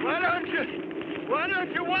 Why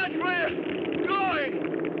don't you watch where you're going?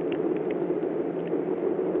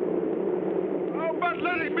 How about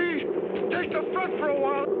letting me take the front for a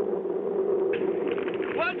while?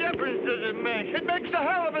 What difference does it make? It makes a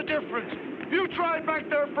hell of a difference. You tried back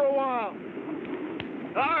there for a while.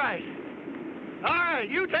 All right. All right,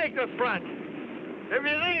 you take the front. If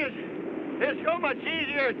you think it's so much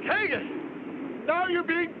easier, take it. Now you're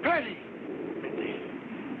being petty.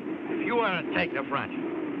 If you want to take the front,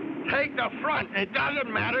 take the front. It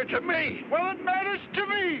doesn't matter to me. Well, it matters to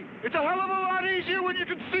me. It's a hell of a lot easier when you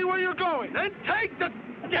can see where you're going. Then take the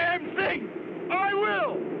damn thing. I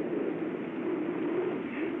will.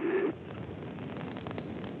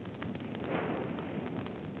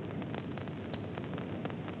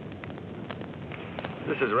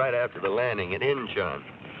 This is right after the landing at Incheon.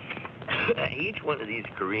 Each one of these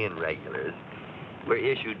Korean regulars were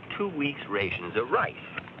issued 2 weeks' rations of rice.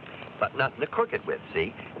 But nothing to cook it with,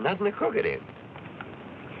 see? Nothing to cook it in.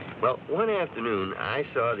 Well, one afternoon, I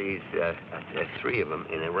saw these 3 of them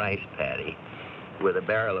in a rice paddy with a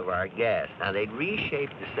barrel of our gas. Now, they'd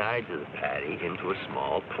reshaped the sides of the paddy into a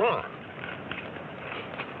small pond.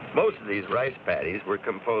 Most of these rice paddies were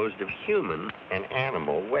composed of human and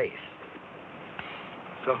animal waste.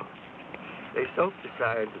 So, they soaked the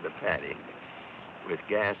sides of the paddy with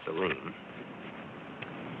gasoline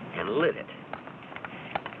and lit it.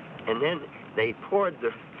 And then they poured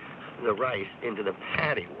the rice into the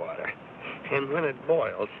paddy water. And when it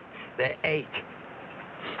boiled, they ate.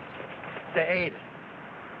 They ate it.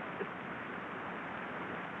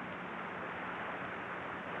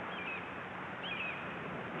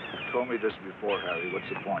 You told me this before, Harry. What's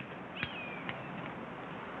the point?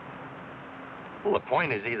 Well, the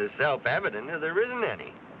point is either self-evident or there isn't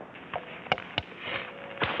any.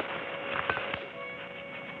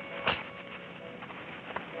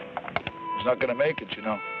 He's not going to make it, you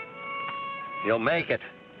know. He'll make it.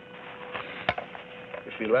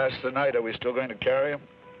 If he lasts the night, are we still going to carry him?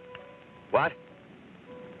 What?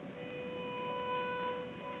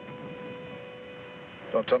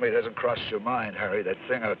 Don't tell me it hasn't crossed your mind, Harry. That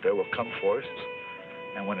thing out there will come for us.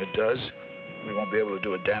 And when it does, we won't be able to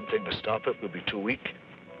do a damn thing to stop it. We'll be too weak.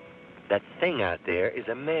 That thing out there is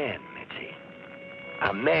a man, Mitzi.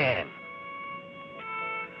 A man.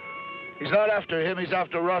 He's not after him. He's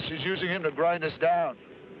after us. He's using him to grind us down.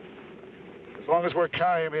 As long as we're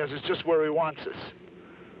carrying him, it's just where he wants us.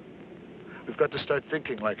 We've got to start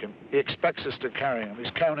thinking like him. He expects us to carry him.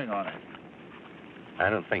 He's counting on it.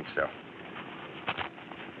 I don't think so.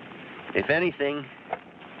 If anything,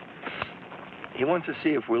 he wants to see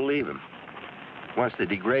if we'll leave him. He wants to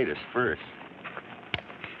degrade us first.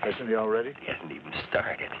 Hasn't he already? He hasn't even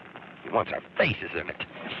started. He wants our faces in it.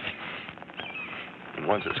 He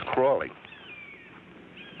wants us crawling.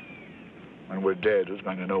 When we're dead, who's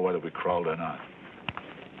going to know whether we crawled or not?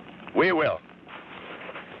 We will.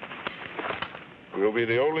 We'll be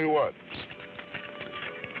the only ones.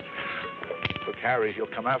 Look, Harry, he'll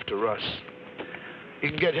come after us. He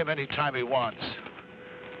can get him any time he wants.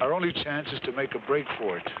 Our only chance is to make a break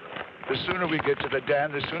for it. The sooner we get to the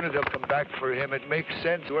dam, the sooner they'll come back for him. It makes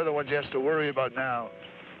sense. We're the ones he has to worry about now.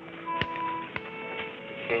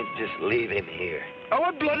 You can't just leave him here. Now,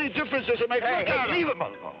 what bloody difference does it make? Hey, leave him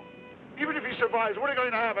alone. Even if he survives, what are you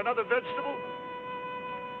going to have? Another vegetable?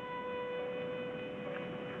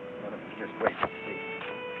 Just wait and see.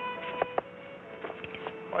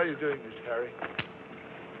 Why are you doing this, Harry?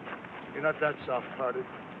 You're not that soft-hearted.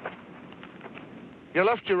 You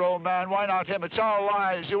left your old man. Why not him? It's our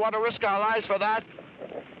lives. You want to risk our lives for that?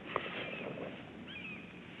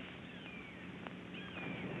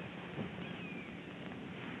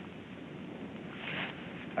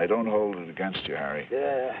 I don't hold it against you, Harry.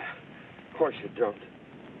 Yeah, of course you don't.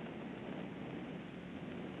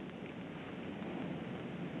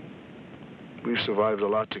 We've survived a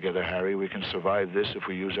lot together, Harry. We can survive this if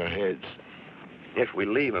we use our heads. If we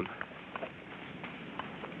leave him.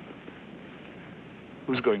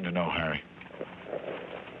 Who's going to know, Harry?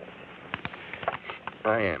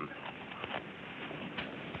 I am.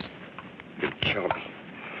 He'll kill me.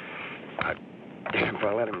 If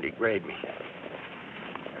I let him degrade me.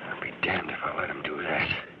 I'll be damned if I let him do that.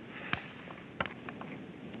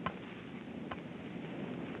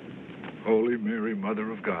 Holy Mary,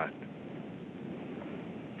 Mother of God.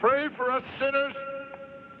 Pray for us sinners,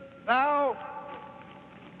 now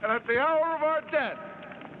and at the hour of our death.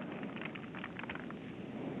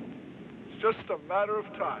 It's just a matter of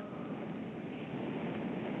time.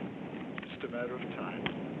 Just a matter of time.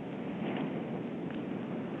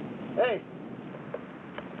 Hey!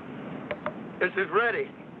 This is ready.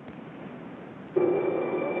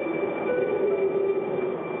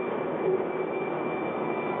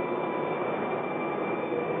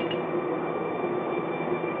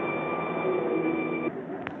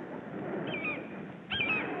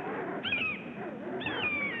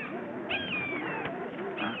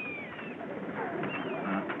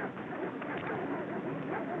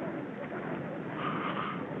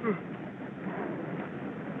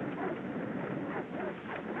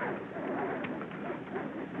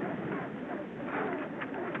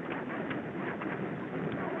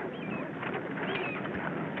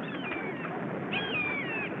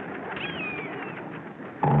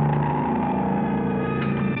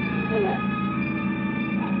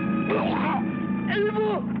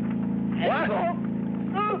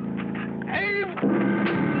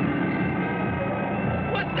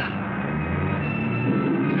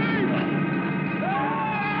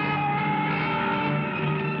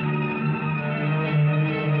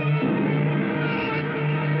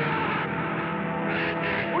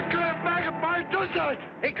 What?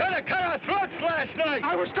 He could have cut our throats last night.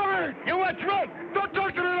 I was tired. You were drunk. Don't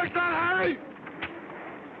talk to me like that, Harry.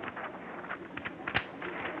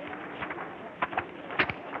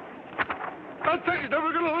 That thing's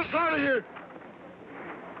never gonna let us out of here.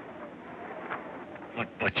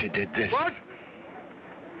 What butcher did this? What?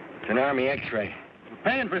 It's an Army X-ray. We're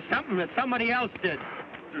paying for something that somebody else did.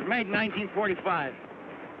 It was made in 1945.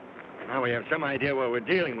 Now we have some idea what we're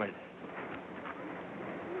dealing with.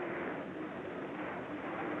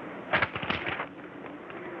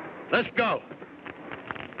 Let's go.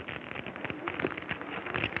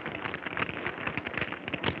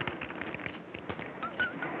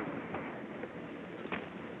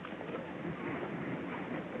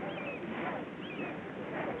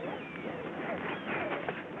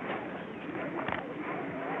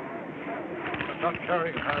 I'm not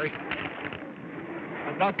carrying him, Harry.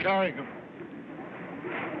 I'm not carrying him.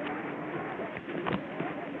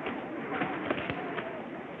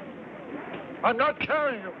 I'm not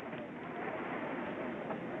carrying him.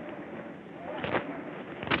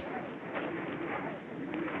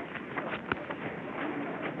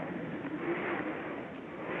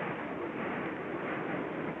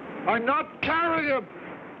 I'm not carrying him.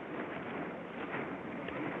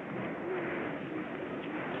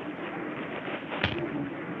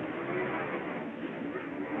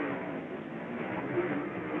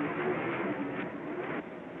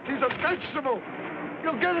 He's a vegetable.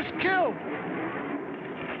 He'll get us killed.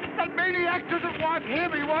 That maniac doesn't want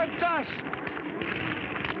him. He wants us.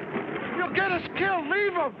 He'll get us killed.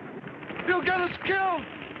 Leave him. He'll get us killed.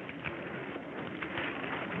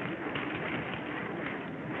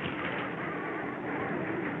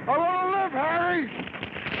 I want to live, Harry.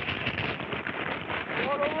 I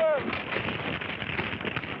want to live.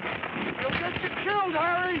 He'll get you killed,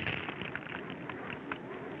 Harry.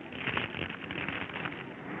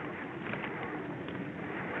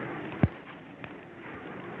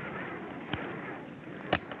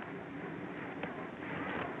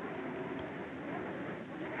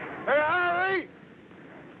 Hey, Harry!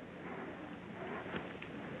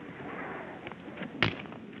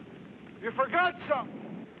 You forgot something.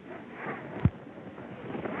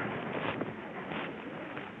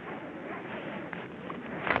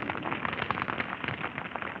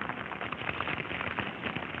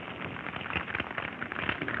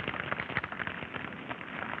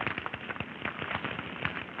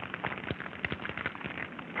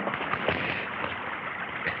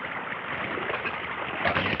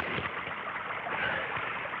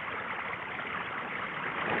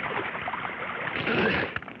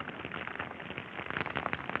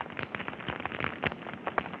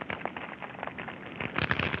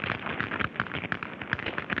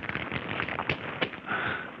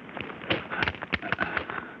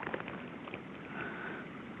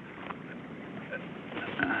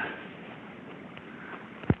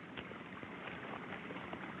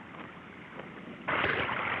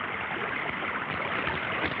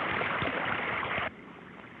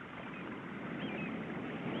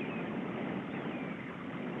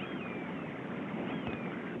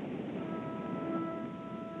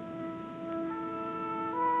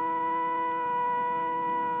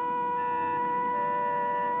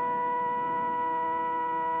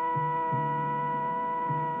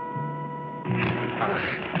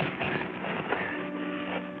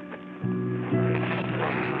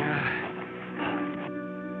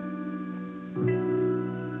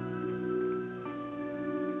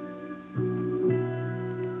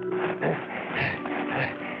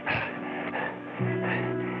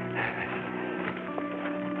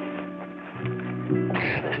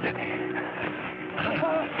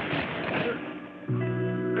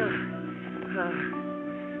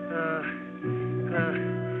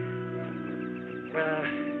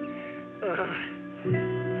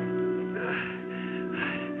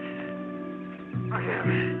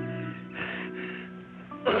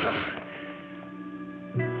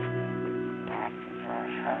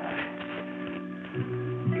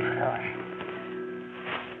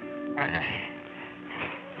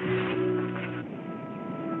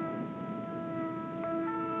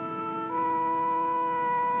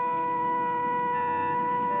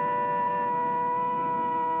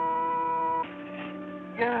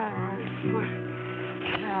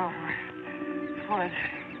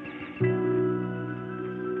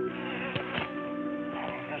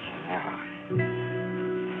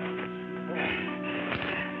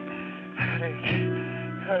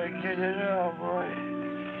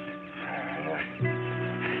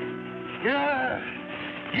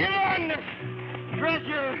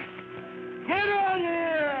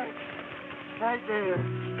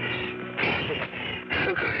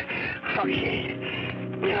 Okay.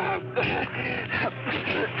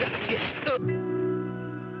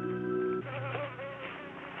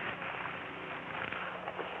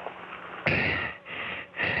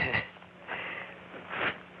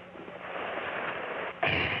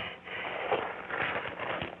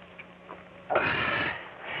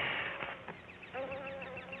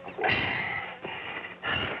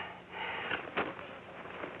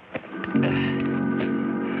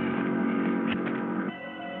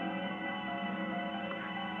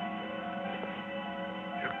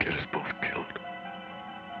 You'll get us both killed.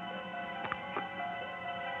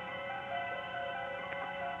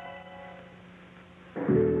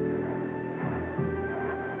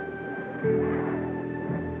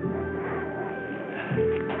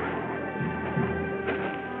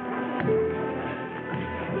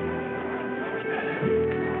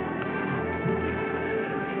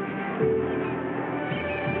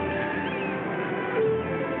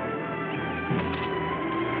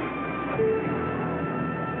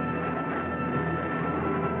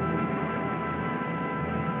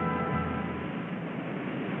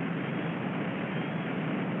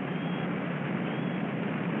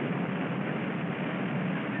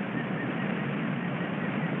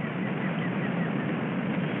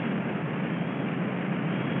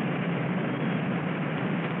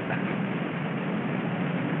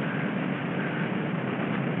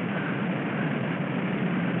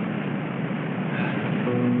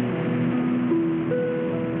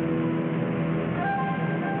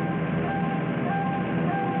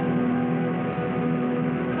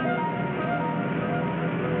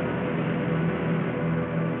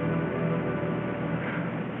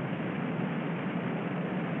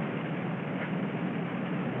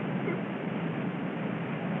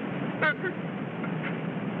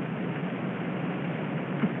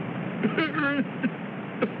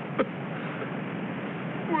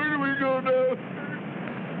 Where do we go now?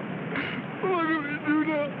 What do we do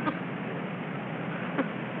now?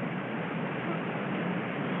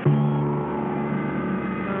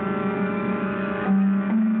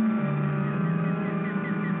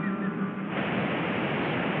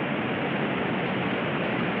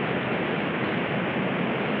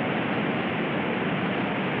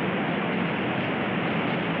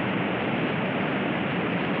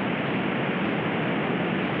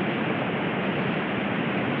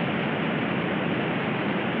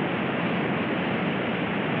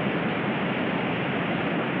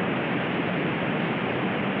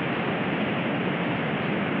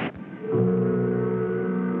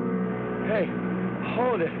 Hey,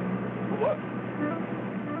 hold it. What?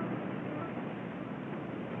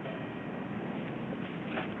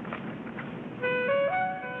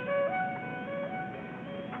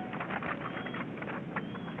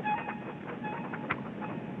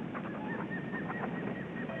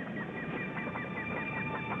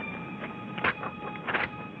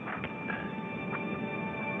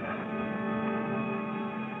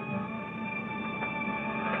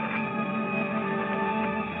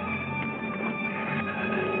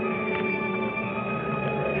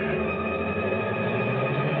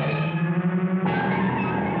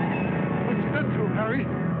 What's that to, Harry?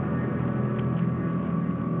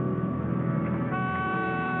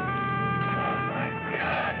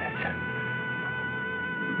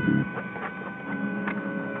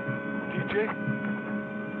 DJ?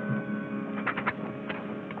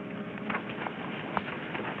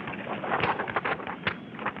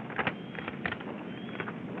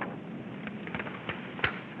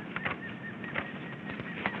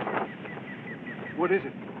 What is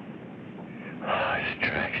it? Oh, it's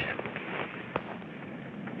traction.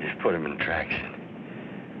 Just put him in traction.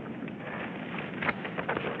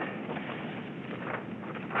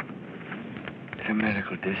 It's a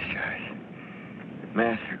medical discharge.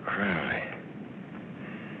 Master Crowley.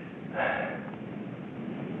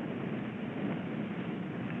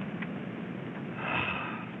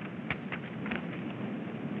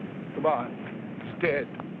 Come on. He's dead.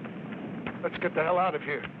 Let's get the hell out of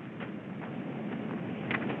here.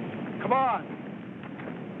 Come on.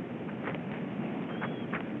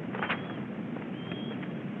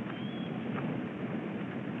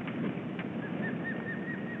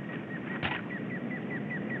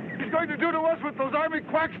 He's going to do to us what those army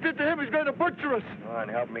quacks did to him. He's going to butcher us. Come on,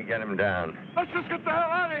 help me get him down. Let's just get the hell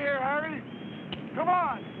out of here, Harry. Come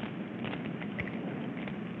on.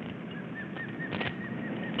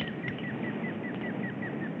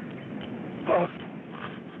 Oh.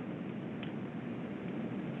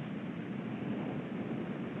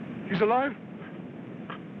 He's alive?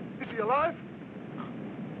 Is he alive?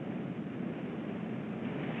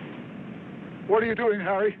 What are you doing,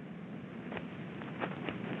 Harry?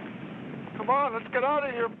 Come on, let's get out of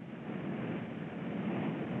here.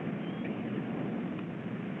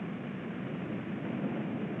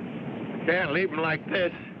 Can't leave him like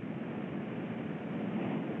this.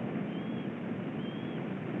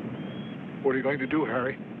 What are you going to do,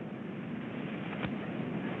 Harry?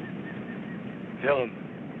 Kill him.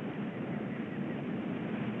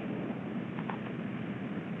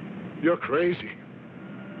 You're crazy.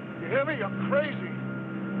 You hear me? You're crazy.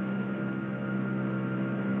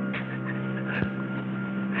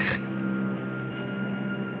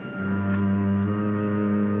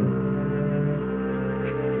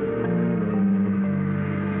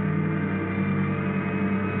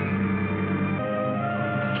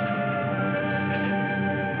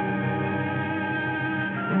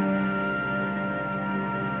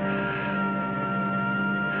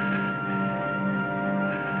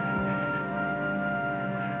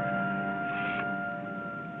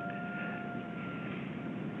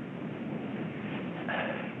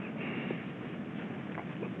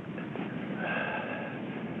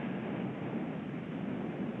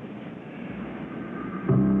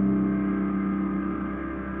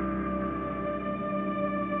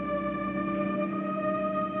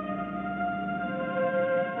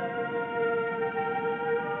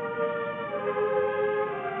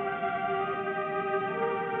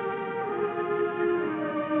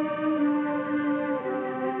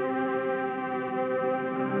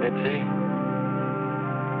 Mitzi?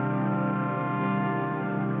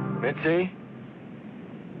 Mitzi?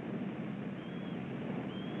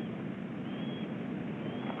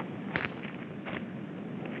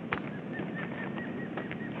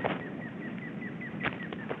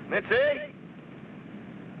 Mitzi?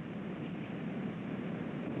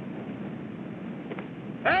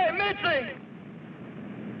 Hey, Mitzi!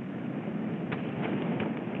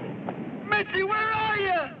 Mitzi, where are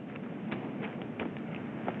you?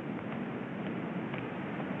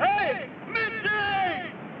 Hey, Mitzi!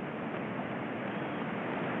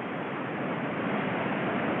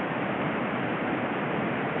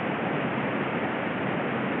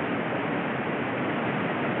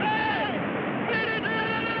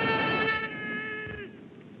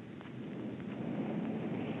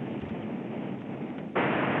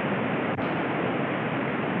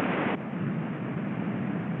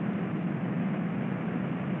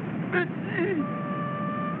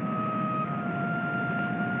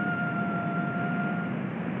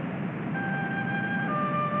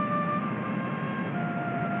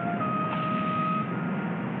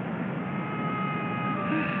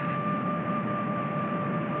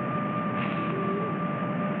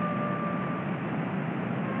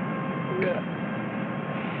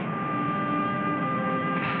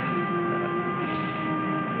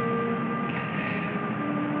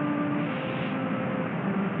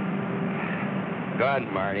 Go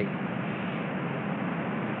on, Marty.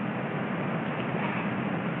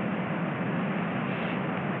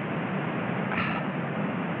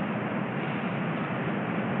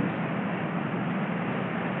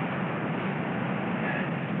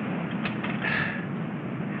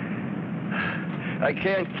 I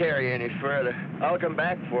can't carry any further. I'll come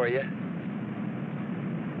back for you.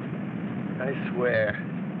 I swear.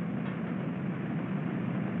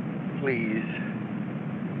 Please.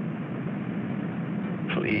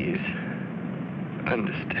 Please.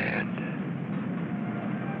 Understand.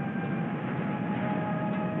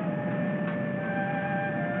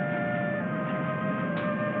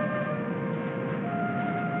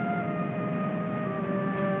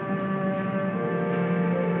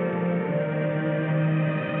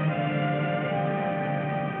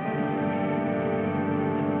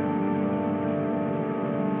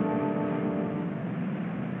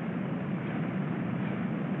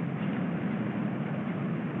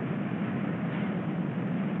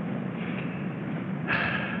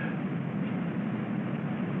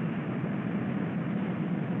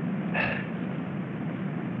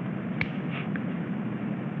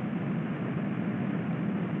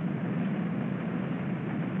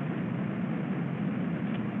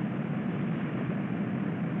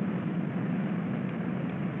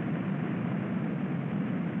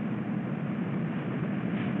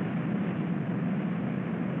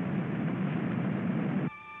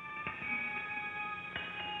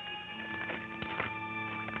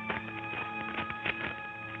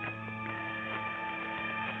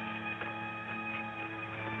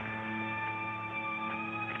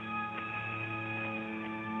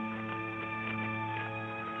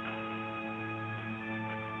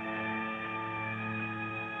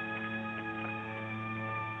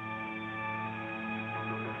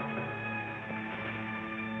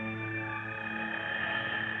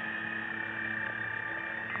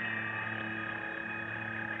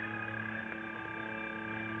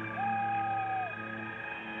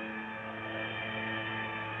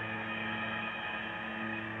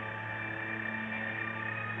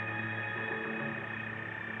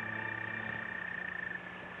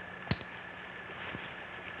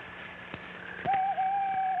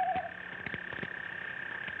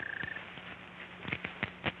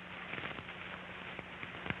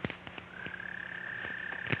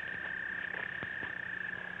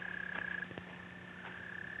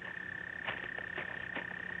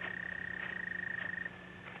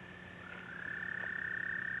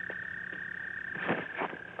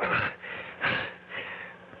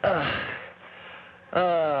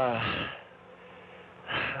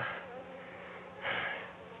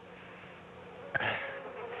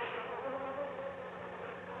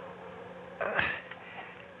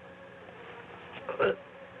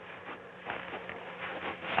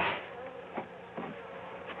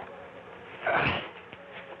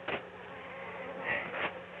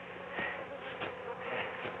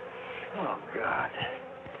 Oh, God.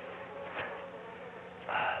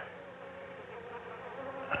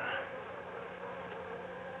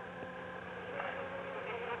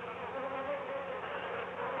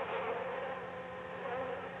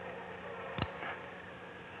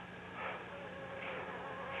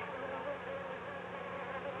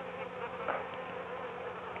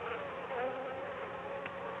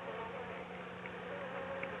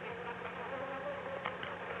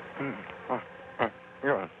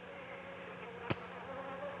 You're on.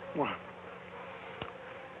 What?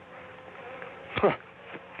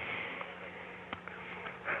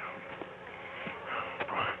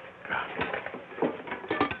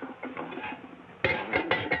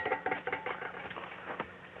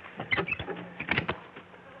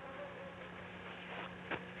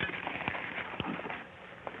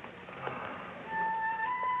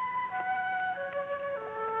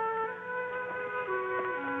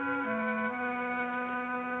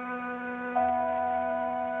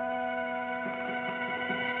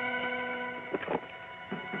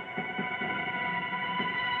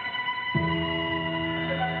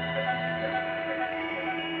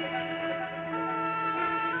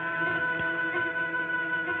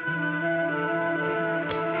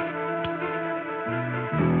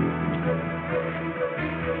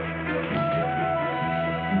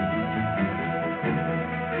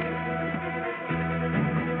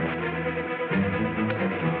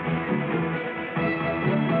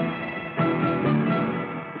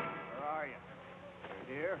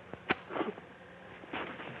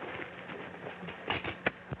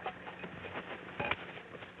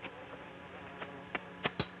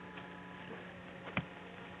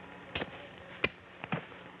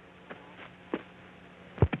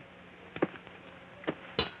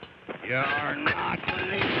 You're not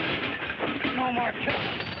leaving. No more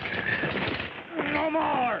killing. No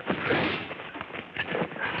more.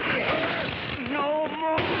 No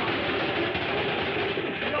more.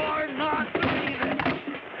 You're not leaving.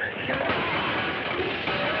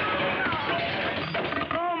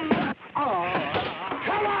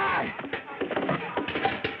 Come on.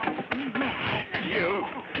 You.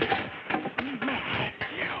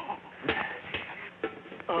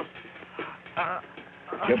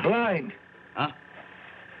 You're blind. Huh?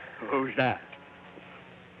 Who's that?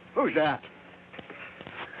 Who's that?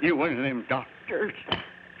 You one of them doctors?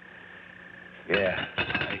 Yeah.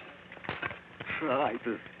 I tried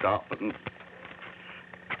to stop him.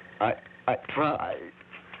 I tried.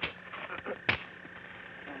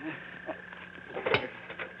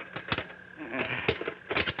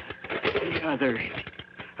 The others.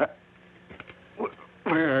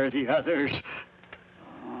 Where are the others?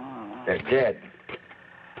 They're dead.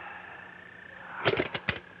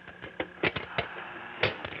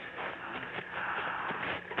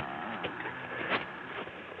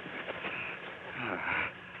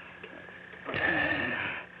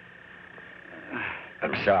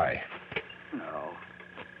 I'm sorry. No,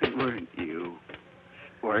 it weren't you.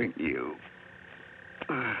 Weren't you.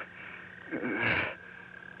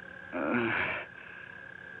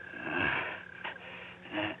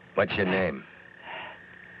 What's your name?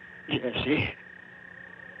 Jesse.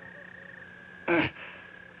 Let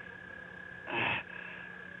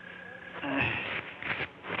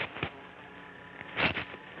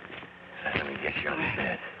me get you on the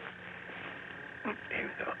bed. Here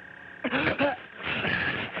we go.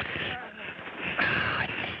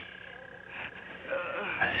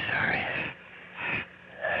 I'm sorry.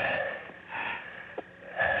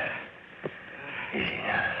 Easy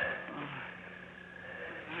now.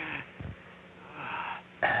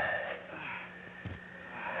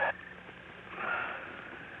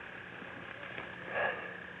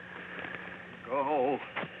 Go.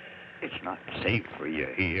 It's not safe for you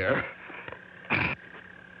here.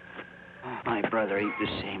 My brother ain't the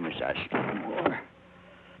same as us anymore.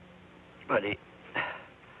 But he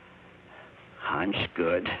hunts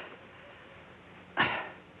good.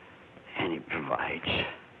 And he provides.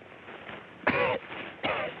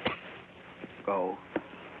 Go.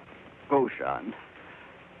 Go, son.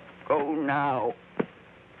 Go now.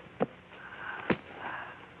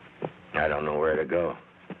 I don't know where to go.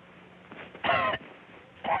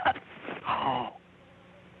 Oh.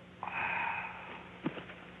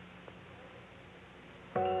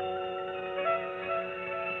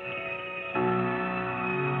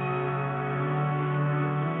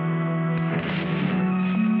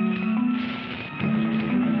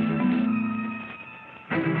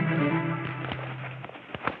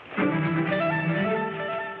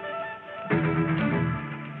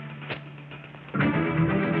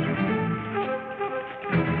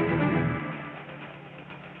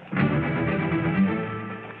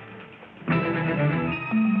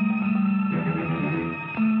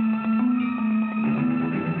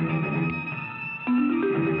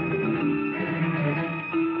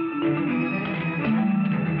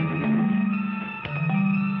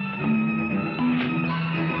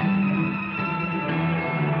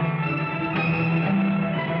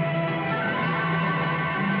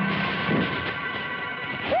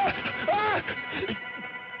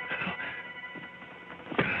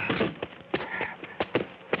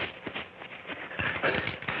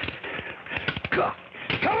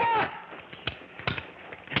 Come on!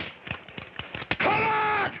 Come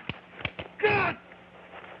on! God!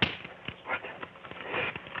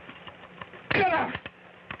 Get out!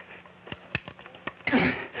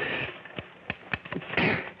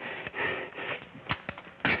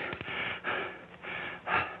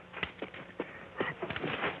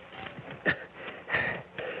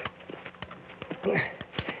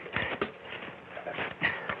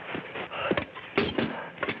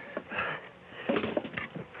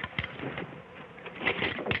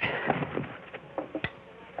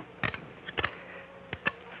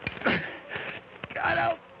 Got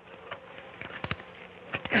out.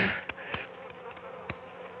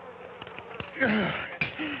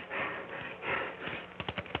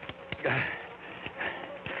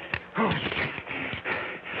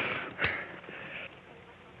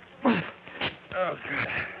 Oh, God.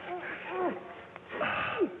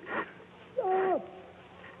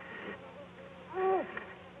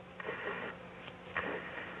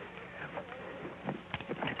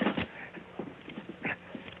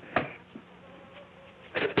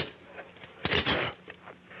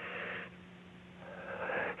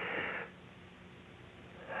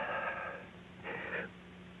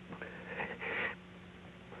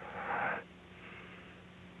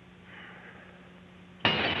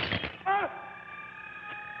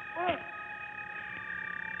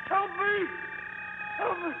 Help me!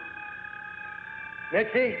 Help me!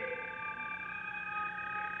 Mitzi!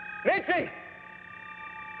 Mitzi!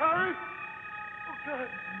 Harry! Oh, God.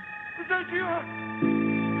 Is that you?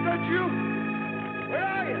 Is that you? Where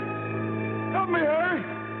are you? Help me, Harry!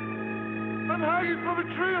 I'm hanging from a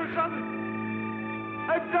tree or something.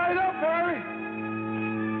 I'm tied up, Harry!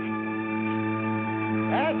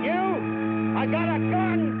 That's you? I got a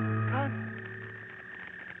gun! Gun?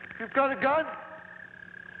 You've got a gun?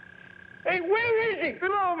 Hey, where is he?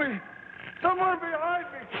 Below me! Somewhere behind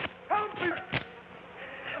me! Help me!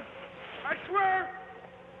 I swear!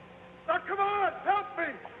 Now, come on! Help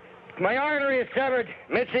me! My artery is severed.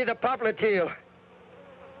 Mitzi, the popliteal.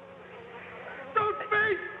 Don't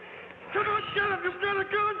speak! Come on, get him! You've got a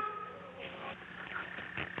gun!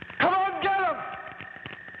 Come on, get him!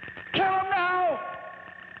 Kill him now!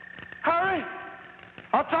 Hurry!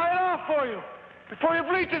 I'll tie it off for you before you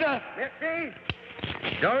bleed to death. Mitzi,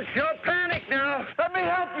 don't show panic now. Let me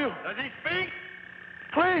help you. Does he speak?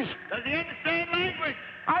 Please. Does he understand language?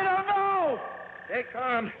 I don't know. Stay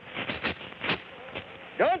calm.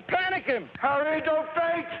 Don't panic him. Hurry, don't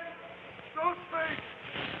faint. Don't faint.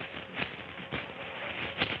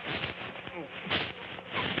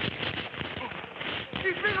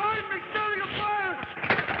 He's behind me, starting a fire.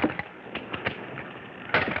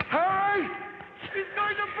 Hurry! He's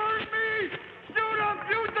going to burn me. Shoot him.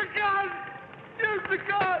 Use the gun. Use the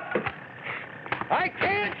gun. I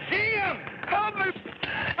can't see him. Help me.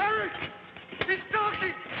 Hurry! He's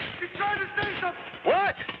talking. He's trying to say something.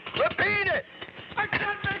 What? Repeat it. I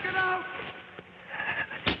can't make it out.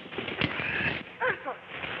 Eso.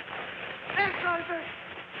 Eso, I say.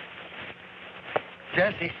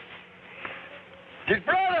 Jesse. His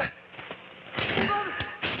brother. Brother,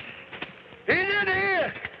 He's in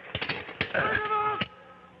here. bring him up.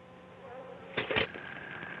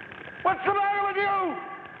 What's the matter with you?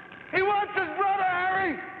 He wants his brother,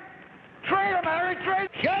 Harry. Trade him, Harry. Trade.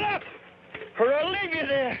 Shut up, or I'll leave you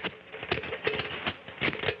there.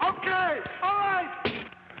 Okay, all right.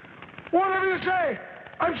 Whatever you say.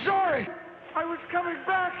 I'm sorry. I was coming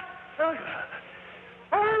back.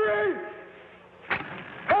 Harry!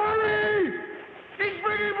 Harry! He's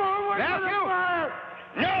bringing more away from the Matthew! fire.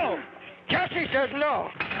 No. Jesse says no.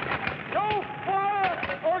 No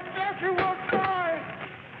fire, or Jesse will die.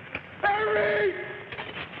 Harry!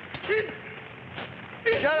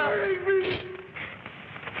 He's Shut up. hurting me.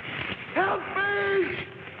 Help me!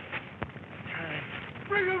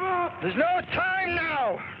 Bring him up. There's no time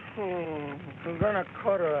now. I'm gonna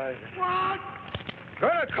cauterize it. What?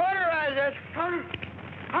 Gonna cauterize it.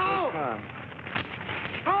 How? Come.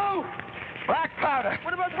 How? Black powder.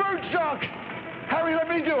 What about bird dog? Harry, let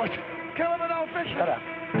me do it. Kill him and I'll fix it. Shut up.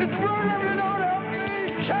 It's murder if you don't help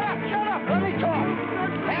me. Shut up, shut up. Let me talk.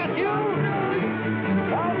 Matthew.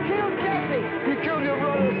 I'll kill Jesse. He killed your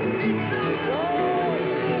brother.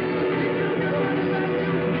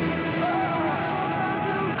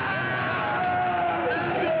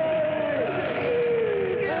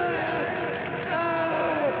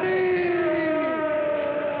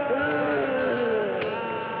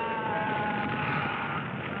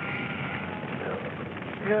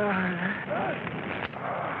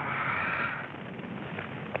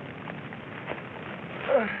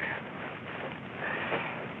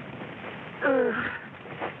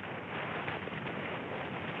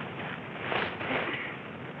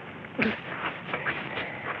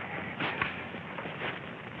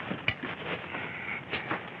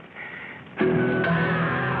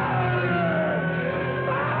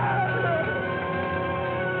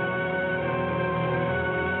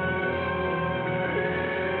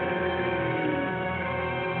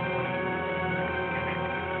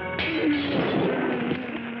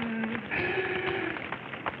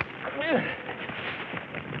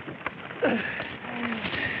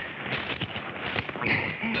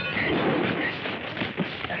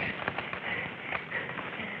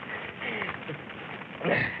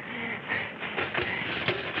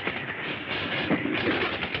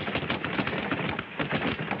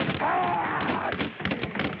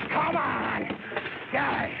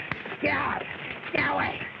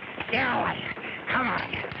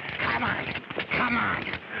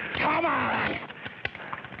 Come on.